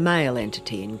spirit was a male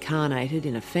entity incarnated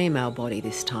in a female body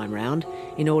this time round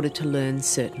in order to learn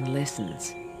certain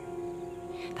lessons.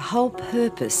 The whole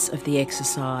purpose of the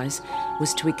exercise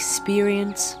was to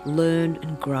experience, learn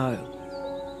and grow.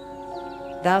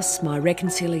 Thus, my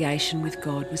reconciliation with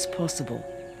God was possible.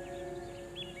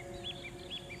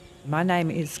 My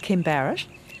name is Kim Barrett,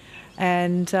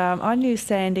 and I knew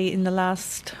Sandy in the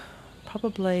last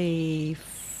probably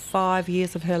 5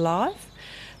 years of her life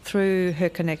through her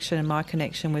connection and my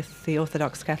connection with the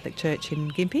Orthodox Catholic Church in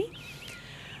Gympie.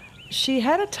 She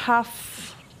had a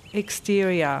tough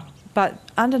exterior,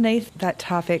 but underneath that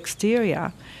tough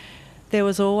exterior there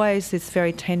was always this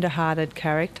very tender-hearted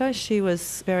character. She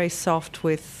was very soft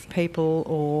with people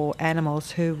or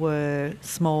animals who were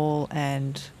small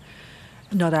and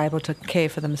not able to care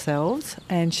for themselves,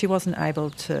 and she wasn't able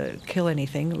to kill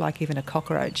anything, like even a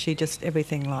cockroach. She just,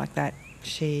 everything like that,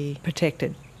 she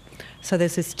protected. So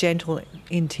there's this gentle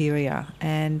interior.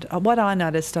 And what I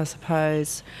noticed, I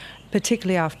suppose,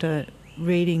 particularly after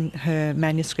reading her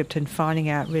manuscript and finding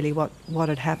out really what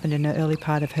had happened in the early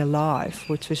part of her life,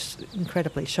 which was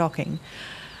incredibly shocking,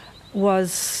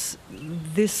 was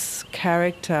this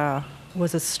character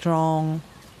was a strong,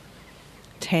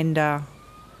 tender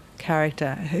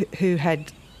character who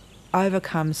had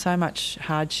overcome so much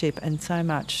hardship and so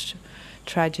much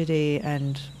tragedy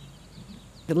and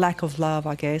the lack of love,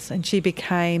 I guess, and she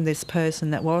became this person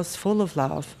that was full of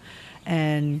love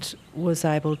and was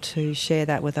able to share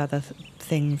that with other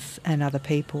things and other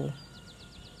people.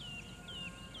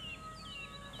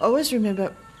 I always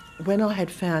remember when I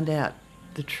had found out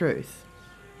the truth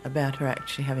about her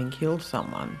actually having killed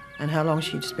someone and how long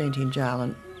she'd spent in jail,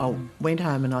 and I went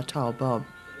home and I told Bob.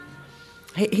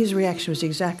 His reaction was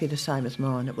exactly the same as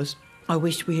mine. It was, I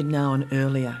wish we had known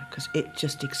earlier, because it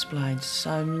just explains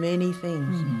so many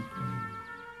things. Mm-hmm.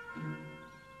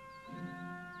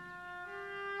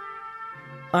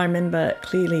 I remember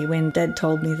clearly when Dad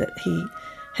told me that he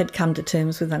had come to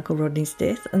terms with Uncle Rodney's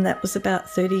death, and that was about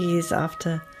 30 years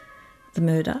after the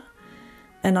murder.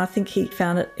 And I think he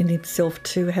found it in himself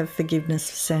to have forgiveness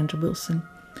for Sandra Wilson.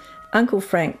 Uncle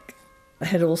Frank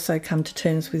had also come to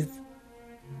terms with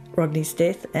Rodney's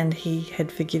death, and he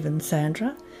had forgiven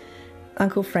Sandra.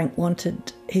 Uncle Frank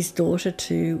wanted his daughter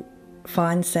to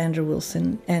find Sandra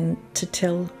Wilson and to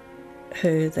tell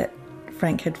her that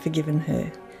Frank had forgiven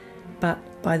her. But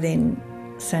by then,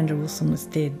 Sandra Wilson was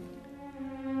dead.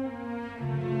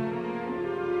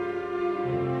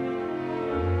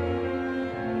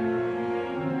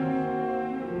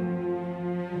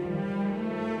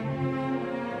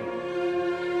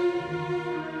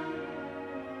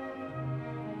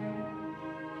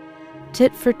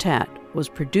 Tit for Tat was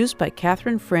produced by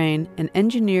Catherine Frayne and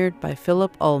engineered by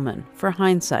Philip Ullman for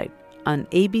Hindsight on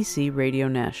ABC Radio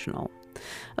National.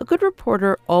 A good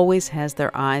reporter always has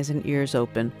their eyes and ears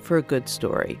open for a good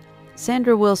story.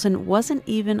 Sandra Wilson wasn't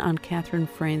even on Catherine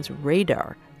Frayne's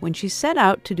radar when she set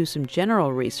out to do some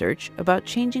general research about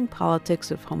changing politics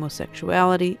of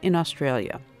homosexuality in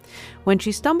Australia. When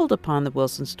she stumbled upon the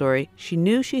Wilson story, she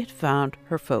knew she had found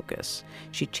her focus.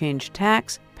 She changed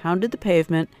tacks, pounded the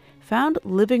pavement, found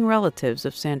living relatives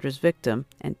of Sandra's victim,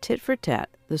 and tit for tat,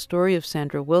 the story of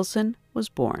Sandra Wilson was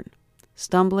born.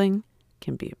 Stumbling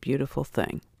can be a beautiful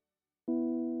thing.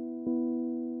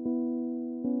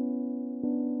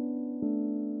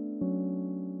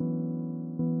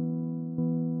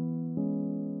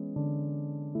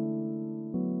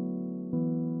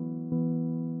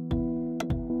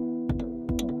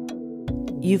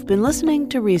 You've been listening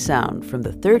to Resound from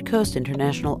the Third Coast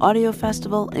International Audio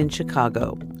Festival in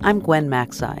Chicago. I'm Gwen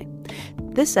Maxey.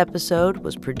 This episode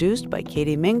was produced by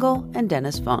Katie Mingle and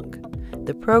Dennis Funk.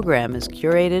 The program is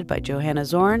curated by Johanna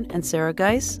Zorn and Sarah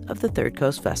Geiss of the Third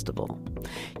Coast Festival.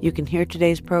 You can hear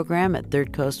today's program at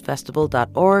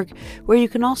thirdcoastfestival.org, where you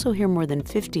can also hear more than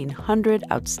 1,500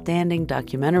 outstanding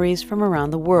documentaries from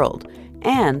around the world,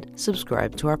 and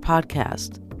subscribe to our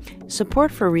podcast.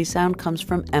 Support for Resound comes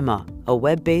from Emma, a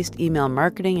web-based email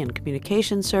marketing and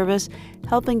communication service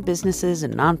helping businesses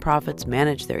and nonprofits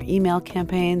manage their email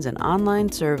campaigns and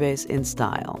online surveys in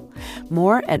style.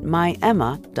 More at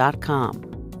myemma.com.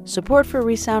 Support for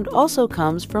Resound also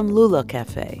comes from Lula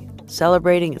Cafe,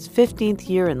 celebrating its 15th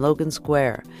year in Logan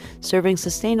Square, serving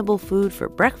sustainable food for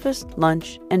breakfast,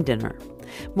 lunch, and dinner.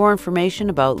 More information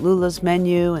about Lula's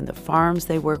menu and the farms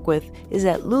they work with is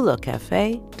at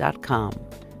lulacafe.com.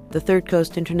 The Third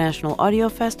Coast International Audio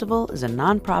Festival is a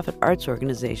nonprofit arts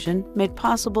organization made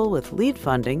possible with lead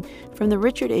funding from the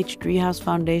Richard H. Driehaus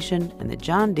Foundation and the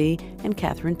John D. and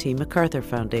Catherine T. MacArthur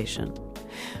Foundation.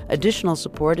 Additional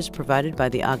support is provided by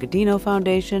the Agudino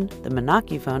Foundation, the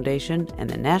Menaki Foundation, and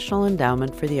the National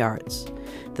Endowment for the Arts.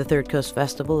 The Third Coast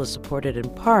Festival is supported in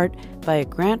part by a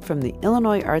grant from the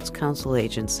Illinois Arts Council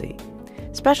Agency.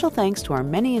 Special thanks to our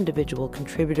many individual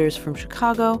contributors from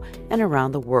Chicago and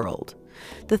around the world.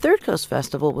 The Third Coast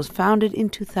Festival was founded in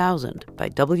 2000 by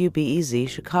WBEZ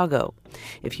Chicago.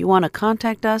 If you want to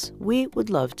contact us, we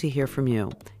would love to hear from you.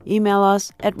 Email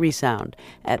us at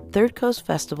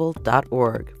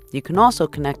resound@thirdcoastfestival.org. You can also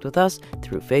connect with us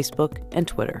through Facebook and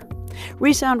Twitter.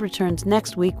 Resound returns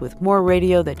next week with more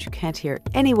radio that you can't hear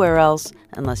anywhere else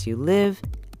unless you live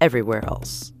everywhere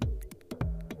else.